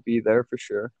and we'll be there for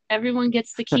sure. Everyone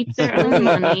gets to keep their own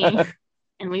money.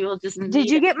 And we will just Did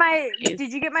you get my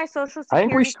social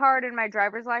security card and my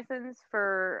driver's license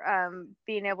for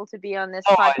being able to be on this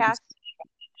podcast?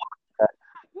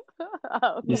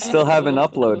 Okay. You still haven't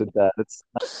uploaded that. It's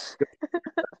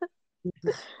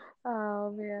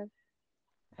oh man.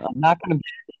 I'm not going to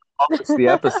publish the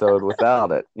episode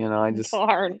without it. I just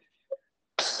Darn.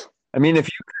 I mean, if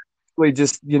you could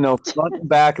just, front and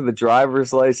back of the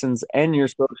driver's license and your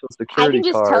social security I can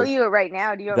just card, tell you it right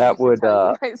now. Do you want me to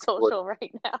tell you my social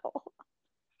right now?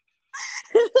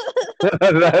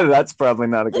 That's probably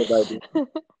not a good idea.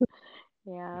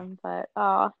 Yeah, but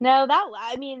no,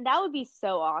 that would be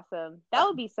so awesome. That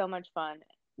would be so much fun.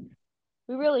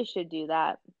 We really should do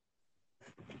that.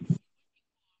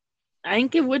 I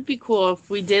think it would be cool if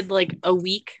we did like a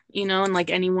week, and like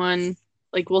anyone,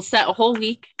 like we'll set a whole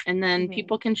week and then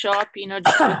people can show up,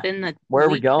 just within the Where are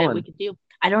we week going? that we could do.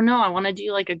 I don't know. I want to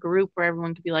do like a group where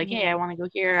everyone could be like, hey, I want to go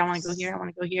here. I want to go here. I want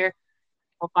to go here.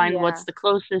 We'll find what's the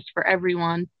closest for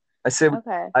everyone. I say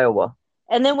Iowa.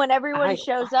 And then when everyone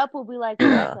shows up, we'll be like,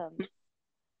 welcome.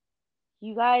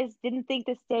 You guys didn't think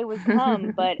this day would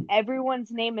come, but everyone's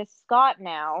name is Scott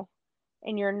now,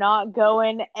 and you're not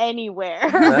going anywhere.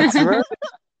 That's right.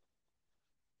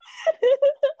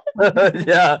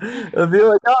 Yeah, it'll be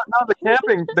like, no,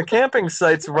 the camping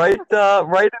site's right in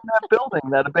that building,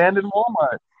 that abandoned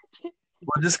Walmart.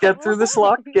 We'll just get through this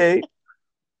locked gate.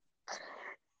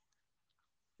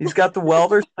 He's got the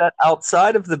welder set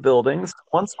outside of the buildings.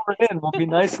 Once we're in, we'll be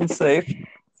nice and safe.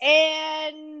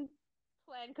 And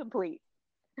plan complete.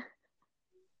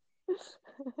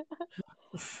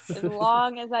 As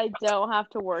long as I don't have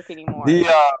to work anymore.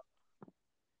 I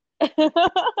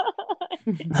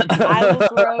will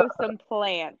grow some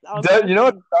plants.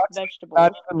 Vegetables.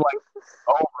 Not even like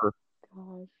over.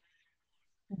 Gosh.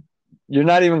 You're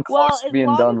not even close to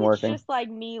being done working. It's just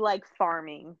like me, like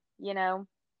farming,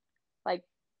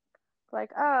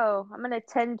 like I'm gonna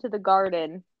tend to the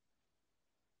garden.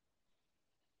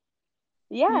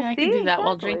 Yeah, I can do that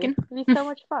while drinking. It'd be so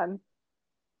much fun.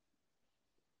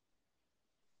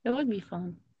 It would be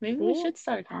fun. Maybe we should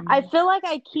start on I feel like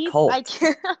I keep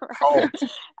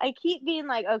being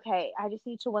like, okay, I just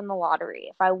need to win the lottery.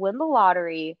 If I win the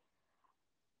lottery,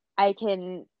 I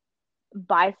can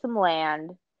buy some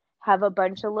land, have a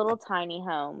bunch of little tiny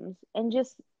homes, and it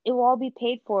will all be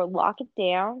paid for. Lock it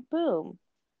down, boom.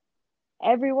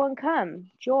 Everyone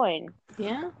come, join.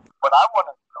 Yeah. But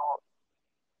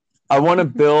I want to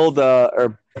build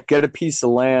or get a piece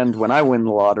of land when I win the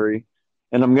lottery.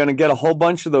 And I'm going to get a whole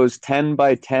bunch of those 10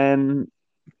 by 10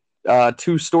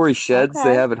 2-story sheds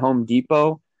they have at Home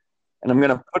Depot. And I'm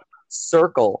going to put a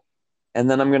circle. And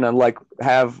then I'm going to like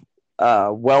have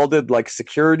welded like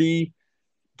security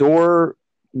door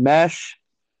mesh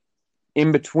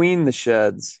in between the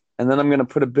sheds. And then I'm going to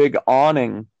put a big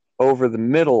awning over the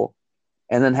middle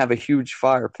and then have a huge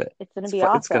fire pit. It's going to be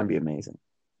awesome. It's going to be amazing.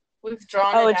 We've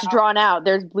drawn it out. It's drawn out.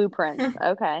 There's blueprints.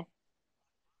 Okay.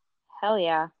 Hell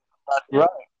yeah. Right.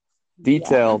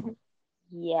 Detailed.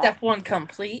 Yeah. Step 1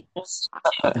 complete.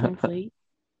 Complete.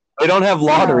 They don't have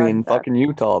lottery in fucking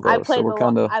Utah though. I played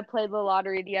the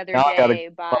lottery the other day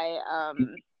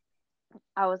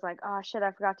I was like, oh shit,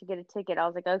 I forgot to get a ticket. I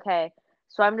was like, okay.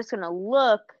 So I'm just gonna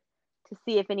look to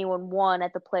see if anyone won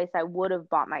at the place I would have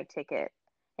bought my ticket.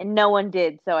 And no one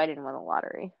did, so I didn't win the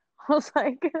lottery. I was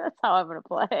like, that's how I'm gonna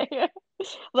play.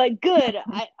 Like, good.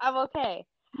 I'm okay.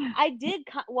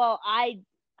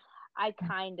 I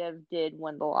kind of did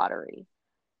win the lottery,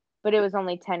 but it was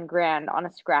only 10 grand on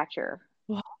a scratcher.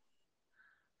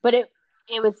 But it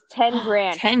was 10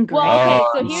 grand. 10 grand.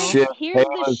 Well, okay, so here's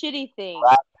the shitty thing.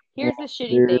 Here's the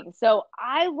shitty thing. So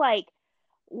I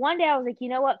one day I was like, you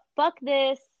know what? Fuck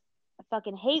this. I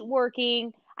fucking hate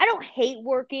working. I don't hate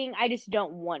working. I just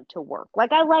don't want to work.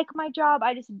 Like, I like my job.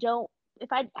 I just don't.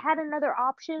 If I had another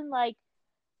option, like,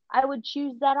 I would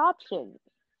choose that option.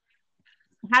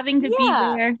 Having to be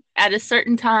there at a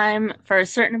certain time for a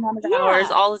certain amount of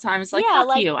hours all the time. It's like,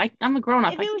 fuck you. I'm a grown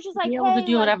up. If it was just like, be able to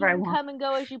do whatever I want. Come and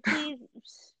go as you please.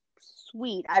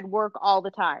 Sweet. I'd work all the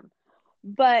time.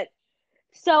 But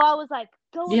so I was like,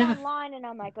 going online and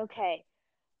I'm like, okay,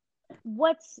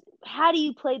 how do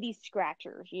you play these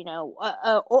scratchers? You know,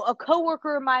 a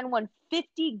coworker of mine won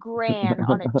 50 grand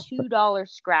on a $2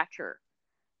 scratcher,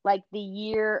 like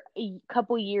a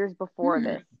couple years before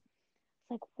this. It's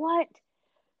like, what?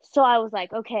 So I was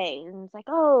like, okay. And it's like,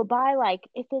 oh, buy like,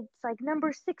 if it's like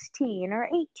number 16 or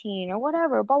 18 or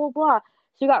whatever, blah, blah, blah.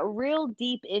 So I got real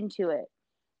deep into it.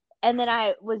 And then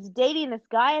I was dating this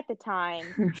guy at the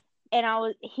time,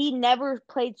 and he never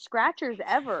played scratchers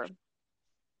ever.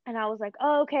 And I was like,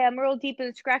 oh, okay, I'm real deep in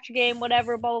the scratcher game,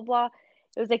 whatever, blah, blah, blah.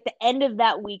 It was like the end of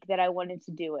that week that I wanted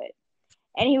to do it.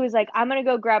 And he was like, I'm going to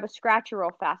go grab a scratcher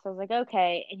real fast. I was like,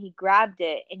 okay. And he grabbed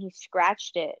it and he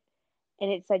scratched it.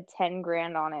 And it said 10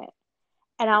 grand on it.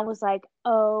 And I was like,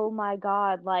 oh my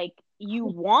God, like, you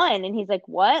won. And he's like,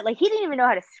 what? Like, he didn't even know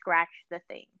how to scratch the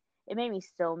thing. It made me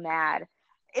so mad.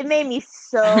 It made me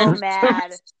so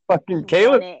mad. Fucking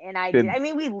Kayla. And I did. I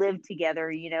mean, we lived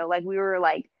together, you know, like we were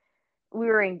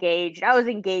engaged. I was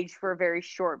engaged for a very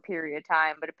short period of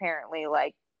time, but apparently,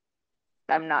 like,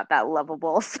 I'm not that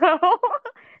lovable. So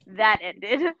that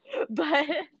ended. But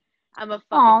I'm a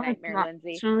fucking nightmare,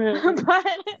 Lindsay.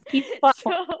 But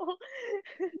so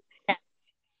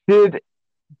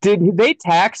did they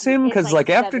tax him? Because like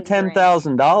after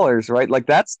 $10,000, right? Like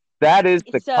that is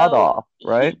the cutoff,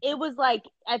 right? It was like,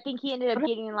 I think he ended up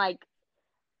getting like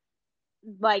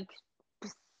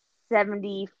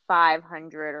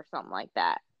 7,500 or something like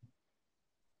that.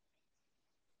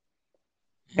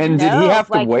 And did he have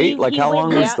to wait? Like, how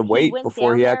long was the wait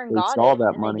before he actually saw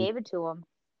that money? They gave it to him.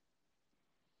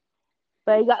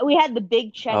 But we had the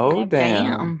big check. Oh,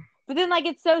 damn. But then, like,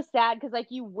 it's so sad because, like,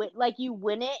 you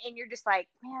win it, and you're just like,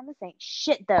 man, this ain't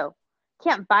shit, though.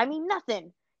 Can't buy me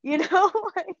nothing, you know?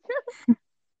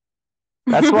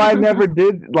 That's why I never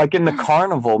did, like, in the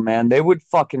carnival, man. They would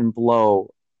fucking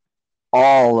blow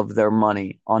all of their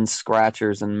money on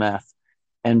scratchers and meth.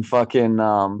 And fucking,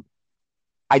 I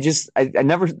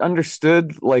never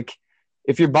understood, like,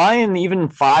 if you're buying even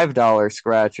 $5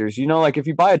 scratchers, you know, like, if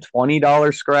you buy a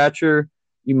 $20 scratcher,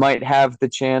 you might have the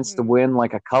chance to win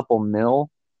like a couple mil.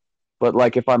 But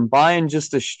like if I'm buying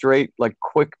just a straight like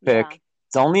quick pick,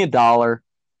 it's only $1.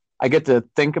 I get to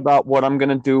think about what I'm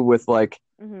gonna do with like,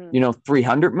 you know,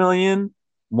 300 million,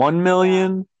 1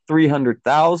 million,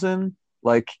 300,000.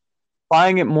 Like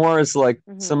buying it more as like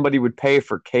somebody would pay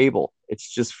for cable. It's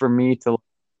just for me to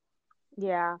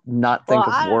not think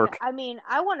of work. I mean,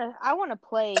 I wanna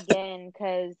play again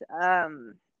because I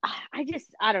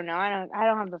don't know. I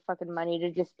don't have the fucking money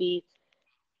to just be.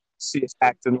 She's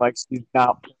acting like she's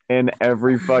not playing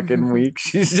every fucking week.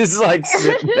 She's just like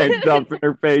sitting there dumping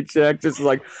her paycheck, just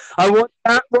like, I want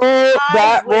that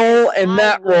roll, and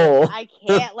that roll. I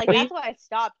can't. Like, that's why I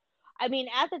stopped. I mean,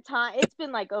 at the time, it's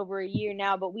been like over a year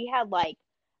now, but we had like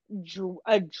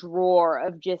a drawer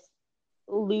of just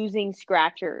losing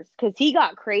scratchers because he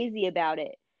got crazy about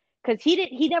it because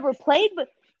he never played, but.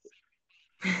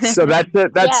 So that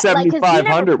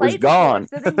 7,500 was gone.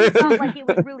 So then he felt like it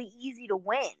was really easy to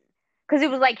win because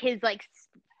it was like his like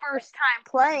first time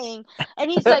playing, and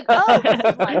he's like, "Oh, this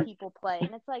is why people play."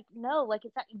 And it's like, no, like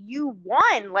it's not. You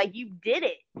won, like you did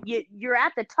it. You're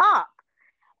at the top.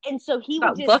 And so he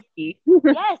would just lucky.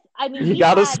 Yes, I mean, you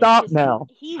gotta stop now.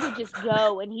 He would just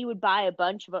go and he would buy a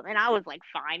bunch of them, and I was like,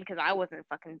 fine, because I wasn't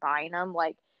fucking buying them.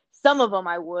 Like some of them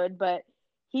I would, but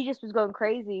he just was going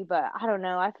crazy. But I don't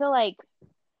know. I feel like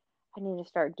I need to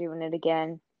start doing it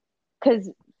again because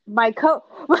my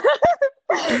coworker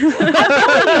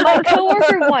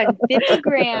won 50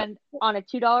 grand on a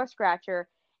 $2 scratcher,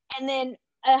 and then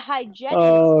a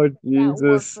hygienist that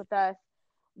works with us.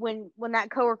 When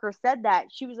that coworker said that,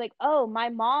 she was like, "Oh, my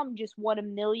mom just won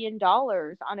 $1 million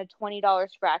on a $20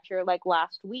 scratcher like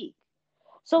last week."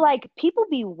 So like people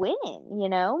be winning, you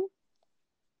know.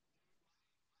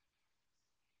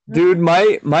 Dude,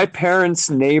 my parents'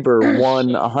 neighbor won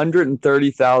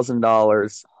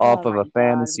 $130,000 off of a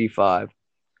Fantasy 5.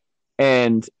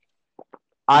 And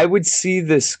I would see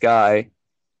this guy.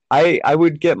 I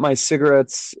would get my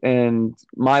cigarettes and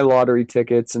my lottery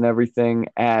tickets and everything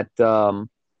at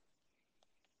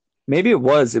maybe it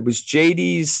was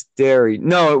JD's Dairy.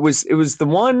 No, it was the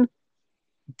one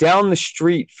down the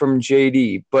street from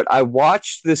JD. But I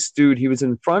watched this dude. He was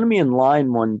in front of me in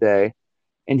line one day.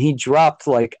 And he dropped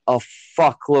like a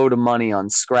fuckload of money on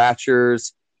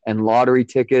scratchers and lottery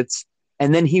tickets.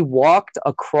 And then he walked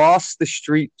across the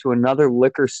street to another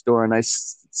liquor store. And I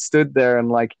stood there and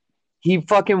like, he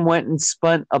fucking went and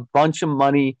spent a bunch of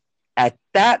money at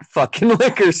that fucking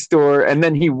liquor store. And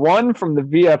then he won from the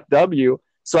VFW.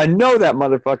 So I know that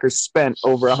motherfucker spent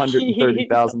over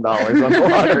 $130,000 on the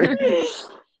lottery.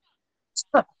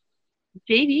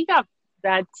 JD got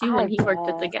bad too when I he worked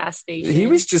at the bet. gas station. He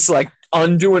was just like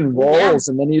undoing rolls,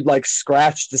 and then he'd like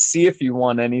scratch to see if you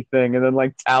won anything, and then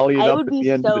like tally it It up would at the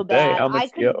be end of the so day bad. how I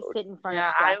much you couldn't owed. sit in front Yeah,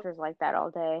 of scratchers like that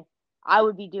all day. I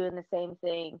would be doing the same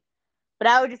thing. But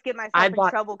I would just get myself in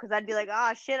trouble because I'd be like,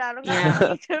 oh shit, I don't got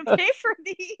money to pay for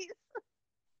these.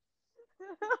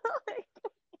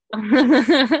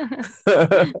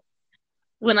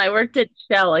 When I worked at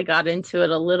Shell, I got into it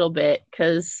a little bit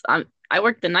because I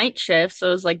worked the night shift, so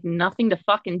it was like nothing to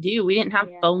fucking do. We didn't have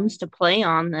phones to play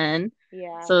on then.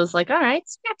 Yeah. So it was like, all right,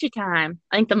 scratcher time.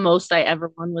 I think the most I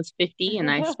ever won was 50,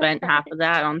 and I spent half of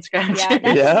that on scratchers. Yeah,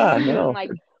 that's Yeah, what we would do. no. And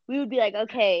like we would be like,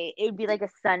 okay, it would be like a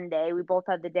Sunday. We both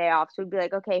had the day off, so we'd be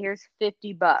like, okay, here's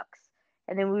 $50.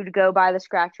 And then we would go buy the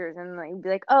scratchers and like we'd be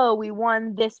like, oh, we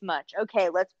won this much. Okay,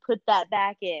 let's put that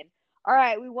back in. All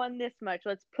right, we won this much.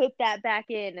 Let's put that back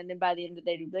in. And then by the end of the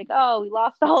day, we'd be like, oh, we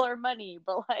lost all our money,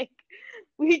 but like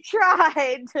we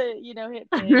tried to, hit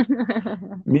big.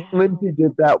 Me and Lindsay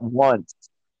did that once.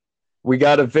 We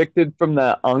got evicted from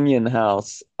that onion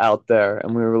house out there,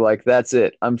 and we were like, that's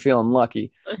it. I'm feeling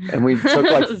lucky. And we took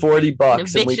like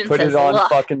 $40 and we Eviction put it says on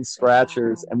luck. fucking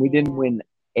scratchers, and we didn't win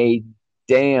a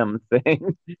damn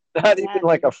thing. Not even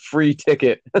like a free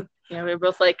ticket. Yeah, we were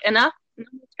both like, enough? No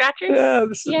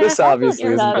scratchers? Yeah, this obviously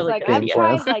It isn't sucks. the Like game I've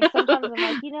plan. tried. Like sometimes I'm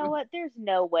like, you know what? There's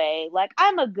no way. Like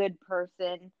I'm a good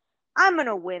person. I'm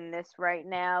gonna win this right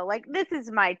now. Like this is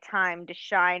my time to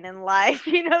shine in life.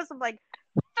 So I'm like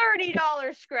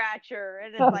 $30 scratcher,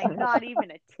 and it's like not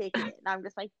even a ticket. And I'm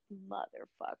just like,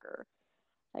 motherfucker.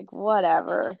 Like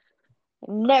whatever.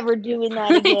 I'm never doing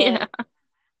that again.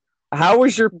 How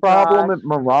was your problem at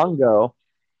Morongo?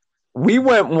 We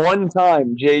went one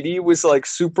time. JD was like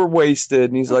super wasted,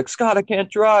 and he's like, Scott, I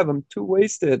can't drive. I'm too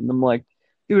wasted. And I'm like,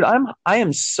 dude, I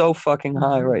am so fucking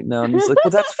high right now. And he's like,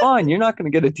 well, that's fine. You're not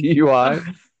going to get a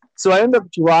DUI. So I end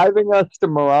up driving us to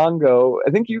Morongo.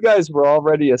 I think you guys were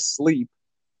already asleep,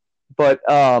 but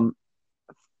 10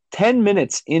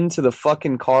 minutes into the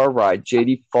fucking car ride,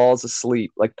 JD falls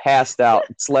asleep, like passed out,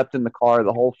 and slept in the car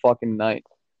the whole fucking night.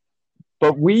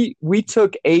 But we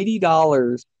took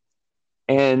 $80,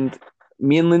 and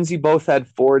me and Lindsay both had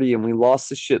 40, and we lost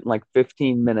the shit in like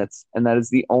 15 minutes. And that is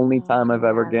the only time I've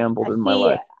ever gambled in my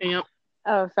life. Yep.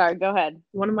 Oh, sorry. Go ahead.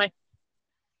 One of my.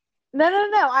 No.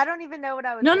 I don't even know what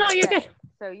I was. No, you're good.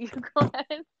 So you go ahead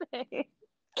and say.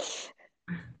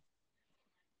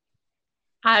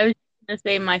 I was going to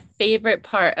say my favorite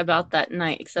part about that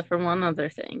night, except for one other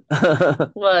thing,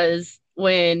 was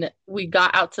when we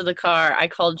got out to the car. I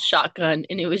called shotgun,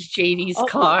 and it was JD's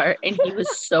car, and he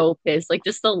was so pissed. Like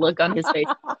just the look on his face.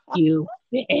 You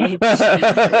bitch!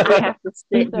 I have to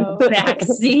sit in the back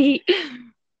seat.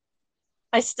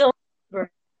 I still remember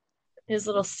his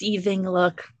little seething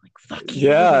look. Like fuck you.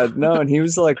 Yeah, no, and he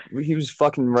was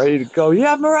fucking ready to go.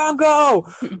 Yeah, Morongo,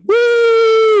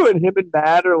 woo! And him and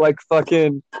Matt are like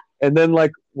fucking, and then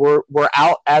like we're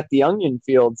out at the onion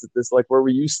fields at this like where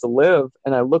we used to live,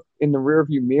 and I look in the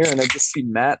rearview mirror and I just see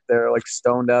Matt there like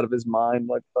stoned out of his mind,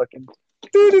 like fucking.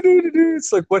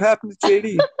 It's like, what happened to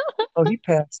JD? Oh, he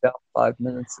passed out 5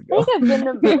 minutes ago.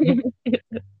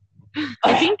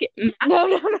 I think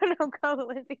No. Go,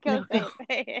 Lindsay. Go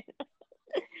say it.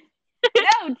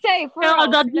 No, say for no, real.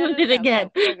 I'm not doing it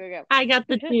again. Go. I got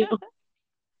the two.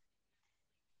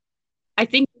 I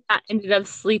think I ended up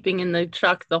sleeping in the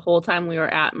truck the whole time we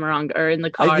were at Morongo, or in the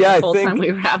car the whole time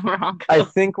we were at Morongo. I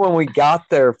think when we got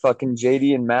there, fucking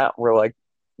JD and Matt were like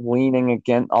leaning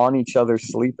again on each other,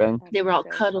 sleeping. They were all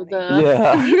cuddled up.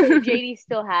 Yeah. JD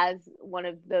still has one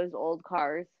of those old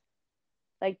cars,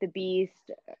 like the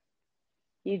Beast.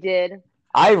 You did.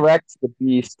 I wrecked the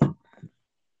Beast.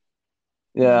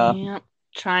 Yeah.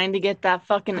 Trying to get that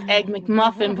fucking Egg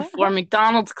McMuffin before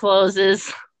McDonald's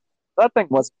closes. That thing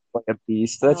wasn't like a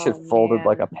beast. That shit folded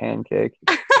like a pancake.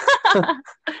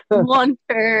 One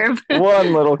curb.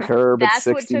 One little curb at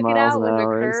 60 what took miles it out an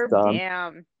hour. was a It's curb. done.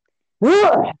 Damn.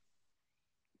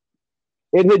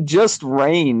 It had just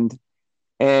rained,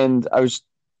 and I was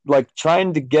like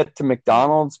trying to get to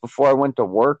McDonald's before I went to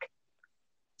work.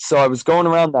 So I was going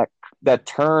around that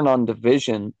turn on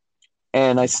Division,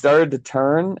 and I started to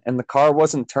turn, and the car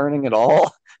wasn't turning at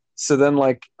all. So then,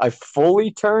 like, I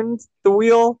fully turned the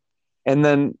wheel, and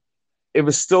then it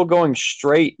was still going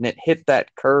straight, and it hit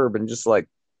that curb and just, like,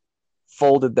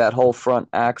 folded that whole front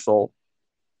axle.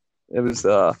 It was,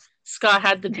 Scott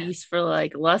had the Beast for,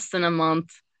 like, less than a month.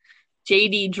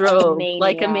 JD drove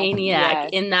like a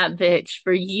maniac in that bitch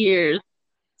for years.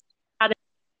 Had it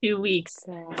 2 weeks,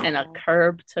 and a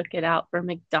curb took it out for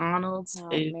McDonald's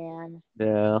food. Man.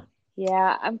 Yeah.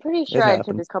 Yeah, I'm pretty It sure I took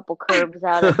a happens. couple curbs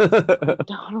out of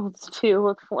McDonald's too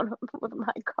with with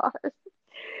my cars.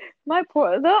 My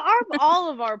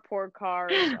all of our poor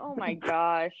cars. Oh my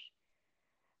gosh.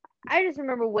 I just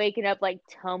remember waking up like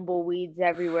tumbleweeds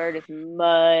everywhere, just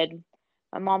mud.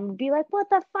 My mom would be like, "What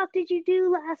the fuck did you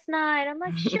do last night?" I'm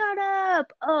like, "Shut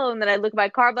up!" Oh, and then I look at my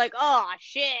car, I'm like, "Oh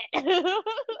shit."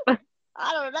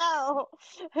 I don't know.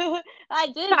 I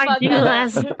did Fuck fuck you that up.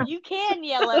 last. You can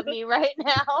yell at me right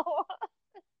now.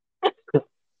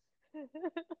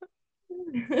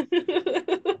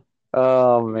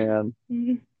 Oh man.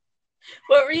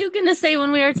 What were you gonna say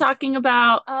when we were talking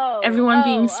about everyone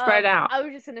being spread out? I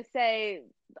was just gonna say,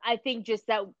 I think just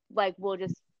that, like, we'll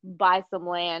just buy some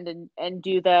land and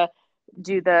do the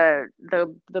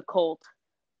cult.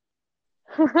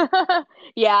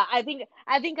 Yeah, I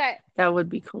That would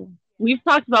be cool. We've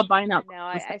talked about buying up. know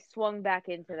I swung back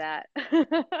into that,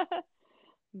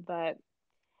 but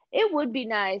it would be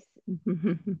nice.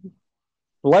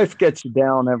 Life gets you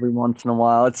down every once in a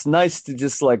while. It's nice to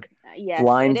just like Yes, it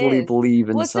blindly is. believe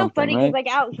in Well, it's so something, funny because right?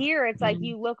 like out here, it's like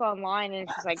you look online and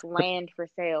it's just like land for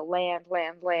sale, land,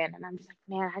 land, land, and I'm just like,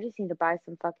 man, I just need to buy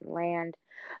some fucking land.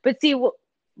 But see, what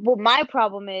my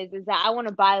problem is that I want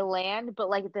to buy land, but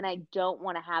like then I don't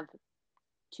want to have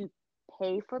to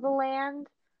pay for the land.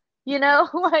 You know,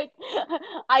 like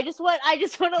I just want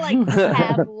to like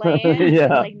have land and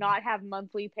Yeah. like not have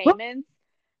monthly payments,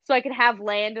 so I can have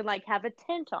land and like have a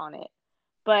tent on it.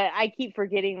 But I keep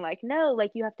forgetting, like, no,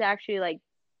 like you have to actually like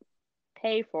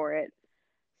pay for it.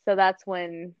 So that's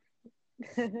when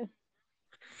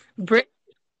Brit,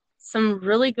 some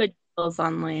really good deals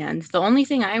on land. The only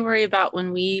thing I worry about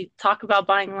when we talk about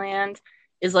buying land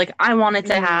is like I wanted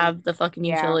to have the fucking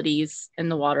yeah, utilities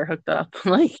and the water hooked up.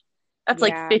 Like that's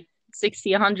like yeah. 50,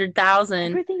 60,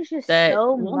 100,000 Everything's just that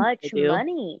so we'll never much do.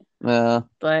 money. Yeah.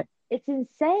 But It's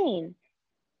insane.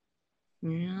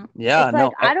 yeah, Yeah, It's like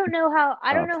no. I don't know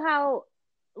how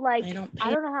like I don't I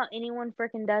pay. don't know how anyone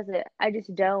freaking does it. I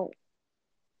just don't.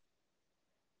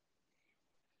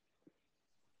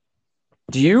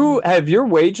 Do you have your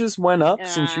wages went up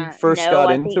since you first No, got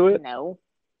I think into it? no.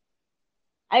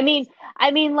 I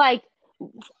mean, like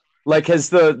Like has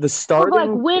the from like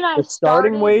starting when I the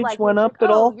starting started, wage like it went was like, up at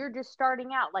oh, all? you're just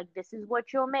starting out. Like this is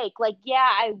what you'll make. Like yeah,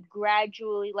 I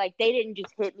gradually like they didn't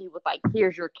just hit me with like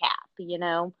here's your cap, you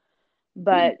know.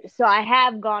 But so I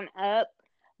have gone up,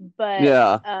 but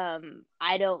Yeah.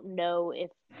 I don't know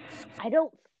if I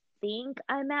don't think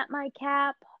I'm at my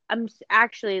cap.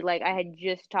 Actually like I had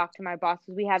just talked to my boss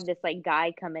because we have this like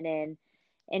guy coming in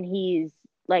and he's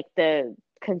like the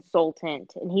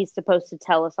consultant and he's supposed to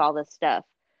tell us all this stuff.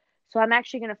 So I'm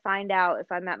actually going to find out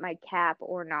if I'm at my cap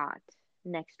or not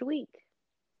next week.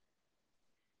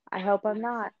 I hope I'm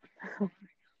not.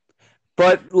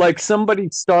 But like somebody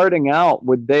starting out,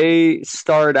 would they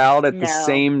start out at the No.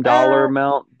 same dollar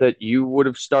amount that you would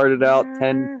have started out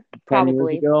ten years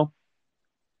Probably. ago?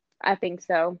 I think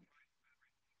so.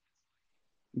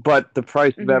 But the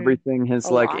price of Mhm. everything has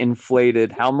A like lot.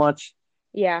 inflated. How much?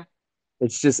 Yeah.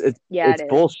 It's just Yeah, it's it is.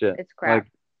 bullshit. It's crap.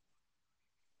 Like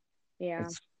Yeah.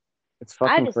 it's it's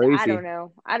fucking I don't crazy.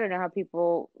 know. I don't know how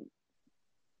people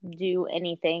do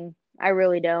anything. I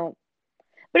really don't.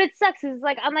 But it sucks. It's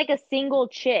like I'm like a single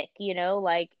chick, you know?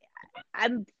 Like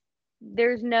I'm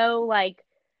there's no like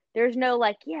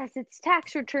yes, it's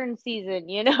tax return season,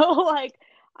 you know? Like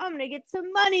I'm gonna get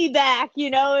some money back, you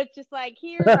know? It's just like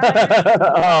here's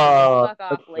 $150. Oh, Fuck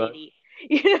that off, sucks. lady.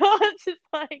 You know, it's just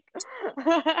like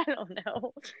I don't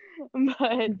know.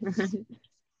 But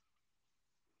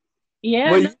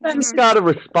Yeah, Well, no, you that just makes gotta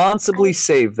responsibly I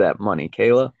save that money,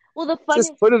 Kayla. well the Just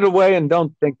funny put it away and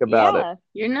don't think about it.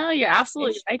 yeah. you're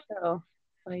absolutely It's right though.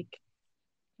 Like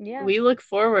yeah. we look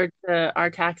forward to our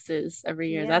taxes every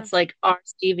year. Yeah. That's like our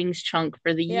savings chunk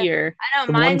for the Yeah. year. I know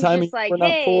The one mine's time just you like, were not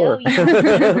hey, oh, poor. you don't have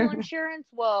medical insurance?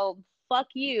 Well, fuck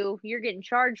you. You're getting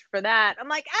charged for that. I'm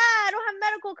like, I don't have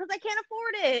medical because I can't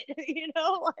afford it. You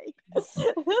know,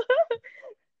 like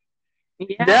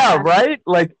Yeah, Yeah. right?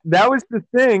 Like that was the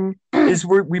thing is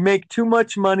we make too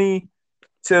much money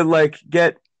to like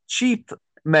get cheap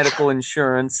medical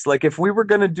insurance. Like if we were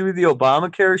gonna do the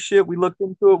Obamacare shit, we looked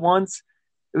into it once.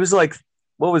 It was like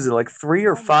what was it, like three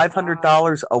or oh my five hundred god.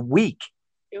 dollars a week.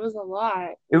 It was a lot.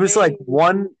 It was like Way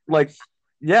one like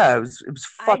yeah, it was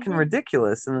I fucking did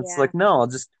ridiculous. And it's yeah. like, no, I'll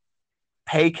just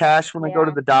pay cash when I go to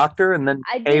Yeah. the doctor and then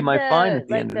I pay did my fine the at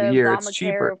the like end of the the year. It's Obamacare,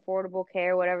 cheaper. Affordable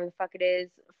Care, whatever the fuck it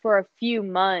is, for a few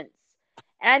months.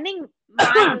 And I think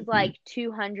mine was like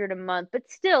 200 a month, but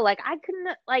still like I couldn't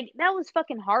like that was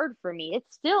fucking hard for me.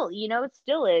 It's still, you know, it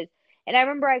still is. And I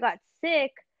remember I got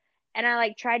sick And I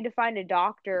like tried to find a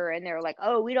doctor, and they were like,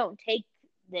 "Oh, we don't take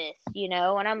this,"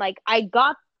 And I'm like, I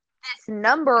got this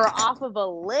number off of a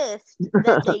list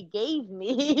that they gave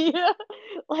me.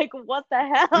 Like, what the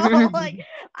hell? Like,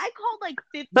 I called like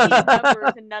 15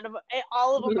 numbers, and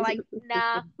all of them are like,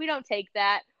 "Nah, we don't take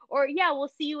that," or "Yeah,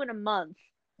 we'll see you in a month."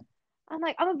 I'm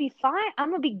like, I'm gonna be fine. I'm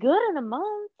gonna be good in a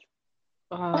month.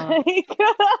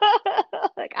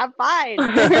 Like, I'm fine.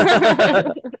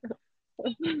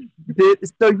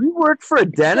 So you work for a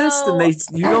dentist, and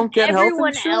you don't get health everyone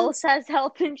insurance? else has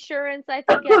health insurance, I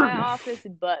think, at my office,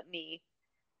 but me.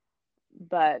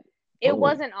 But it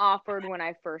wasn't offered when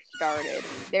I first started.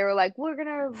 They were like, "We're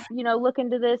gonna, look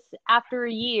into this after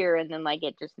a year," and then like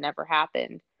it just never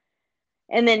happened.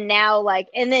 And then now, I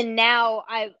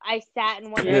sat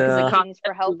in one of the meetings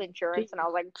for health insurance, and I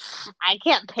was like, I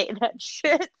can't pay that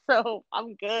shit, so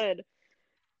I'm good.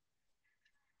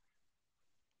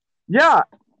 Yeah.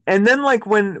 And then like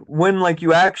when like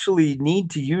you actually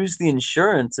need to use the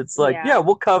insurance, it's like, yeah,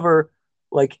 we'll cover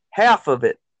like half of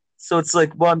it. So it's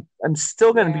like, well, I'm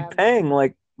still going to be paying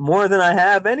like more than I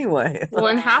have anyway. Well,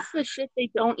 and half the shit they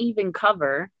don't even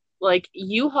cover. Like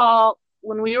U-Haul,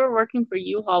 when we were working for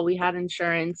U-Haul, we had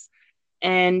insurance,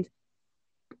 and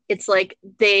it's like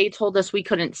they told us we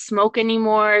couldn't smoke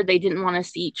anymore. They didn't want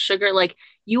us to eat sugar. Like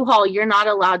U-Haul, you're not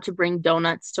allowed to bring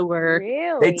donuts to work.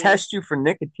 Really? They test you for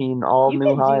nicotine, all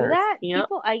new hires. You can do that? Yep.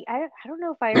 People, I don't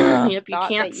know if I ever Yep, you thought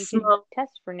can't that you smoke. could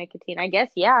test for nicotine. I guess,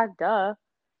 yeah, duh.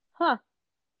 Huh.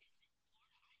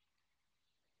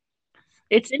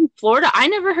 It's in Florida. I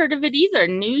never heard of it either.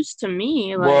 News to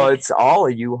me. Well, it's all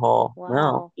a U-Haul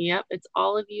now. Yep, it's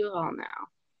all of U-Haul now.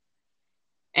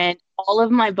 And all of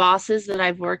my bosses that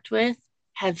I've worked with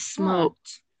have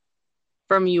smoked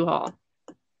from U-Haul.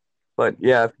 But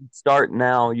yeah, if you start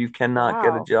now, you cannot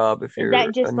get a job if you're a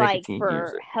nicotine user. Is that just like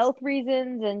for health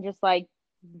reasons and just like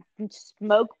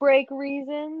smoke break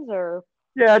reasons, or?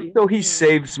 Yeah, so he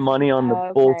saves money on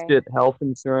the bullshit health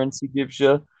insurance he gives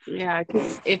you. Yeah,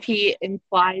 because if he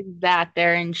implies that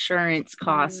their insurance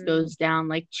cost goes down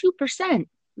like 2%,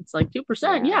 it's like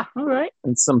 2%. Yeah, all right.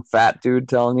 And some fat dude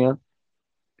telling you,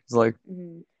 it's like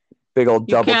big old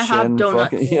double chin. Have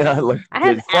donuts. Fucking, like I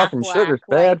have fucking sugar's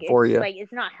bad for you. Like,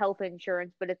 it's not health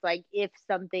insurance, but it's like if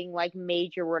something like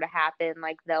major were to happen,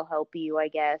 like they'll help you, I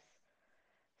guess.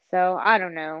 So I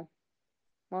don't know.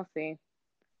 We'll see.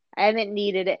 I haven't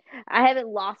needed it. I haven't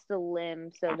lost a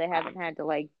limb, so they haven't had to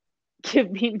like give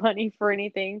me money for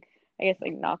anything. I guess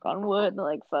like knock on wood.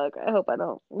 Like, fuck, I hope I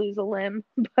don't lose a limb.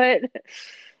 But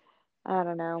I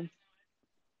don't know.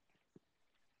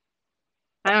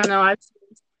 I've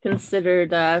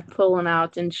considered pulling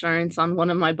out insurance on one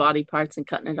of my body parts and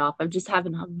cutting it off. I'm just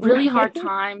having a really hard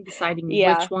time deciding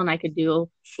which one I could do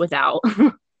without.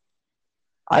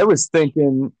 I was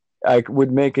thinking I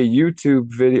would make a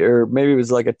YouTube video, or maybe it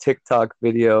was like a TikTok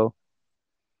video,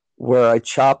 where I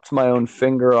chopped my own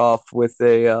finger off with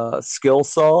a skill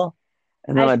saw,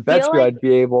 and then I bet you I'd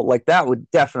be able, like, that would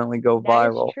definitely go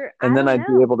viral, and then I'd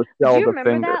be able to sell the finger. Do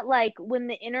you remember that, like, when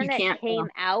the internet came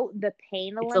out, the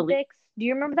Pain Olympics? Do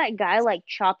you remember that guy like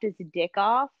chopped his dick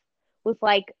off with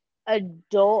like a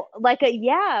dull, with like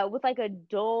a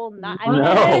dull knife? I mean,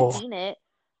 I've never seen it.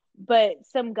 But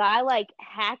some guy like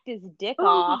hacked his dick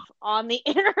off on the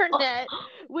internet,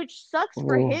 which sucks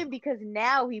for him because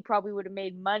now he probably would have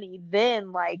made money.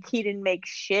 Then, like, he didn't make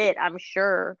shit, I'm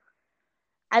sure.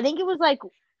 I think it was like,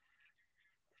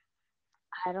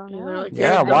 I don't know.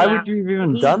 Yeah, why would you have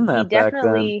even done that back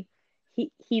then?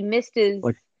 He missed his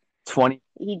like 20.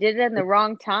 He did it in the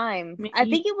wrong time. I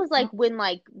think it was like when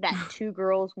like that 2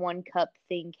 Girls 1 Cup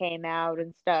thing came out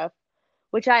and stuff,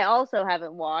 which I also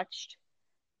haven't watched.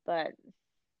 But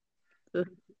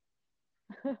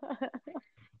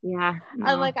yeah, no,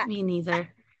 I'm like, me neither.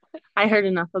 I heard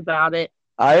enough about it.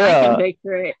 I can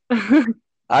picture it.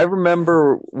 I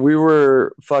remember we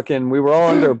were all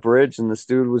under a bridge, and this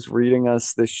dude was reading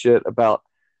us this shit about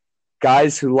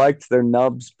guys who liked their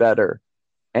nubs better.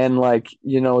 And like,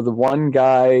 the one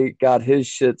guy got his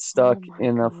shit stuck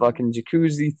in a fucking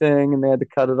jacuzzi thing, and they had to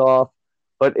cut it off.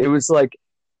 But it was like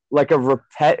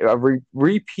a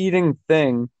repeating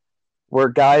thing where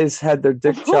guys had their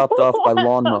dick chopped off by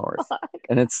lawnmowers.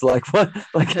 And it's like, what?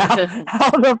 Like, how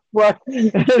the fuck?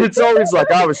 And it's always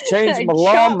like, I was changing my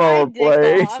lawnmower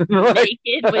blade. Like,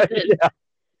 naked with it. Yeah.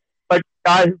 Like the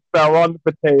guy who fell on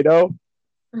the potato.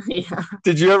 Yeah.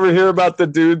 Did you ever hear about the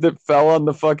dude that fell on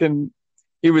the fucking...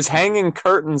 He was hanging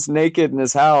curtains naked in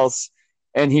his house,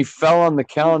 and he fell on the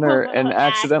counter and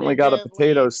accidentally got a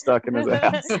potato stuck in his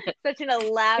ass. Such an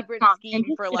elaborate scheme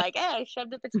for like, hey, I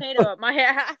shoved a potato up my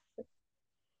ass.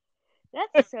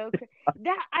 That's so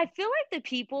that I feel like the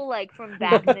people like from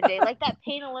back in the day, like that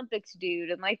Pain Olympics dude,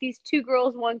 and like these 2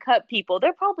 girls 1 cup people,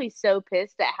 they're probably so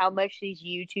pissed at how much these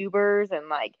YouTubers and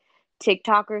like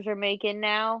TikTokers are making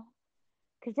now,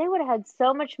 because they would have had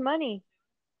so much money.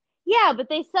 Yeah, but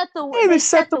Hey, they they set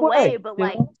set the the way, way. but You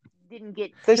like know? didn't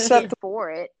get They set shit the. for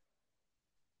it.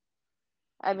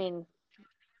 I mean,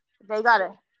 they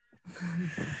gotta.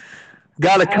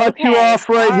 Gotta cut you Okay, off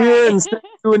all right here right. and send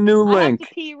you a new I have to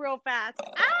link. pee real fast.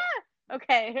 Ah,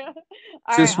 okay. All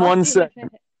right, Just I'll one see you in second. a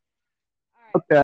minute. All right. Okay.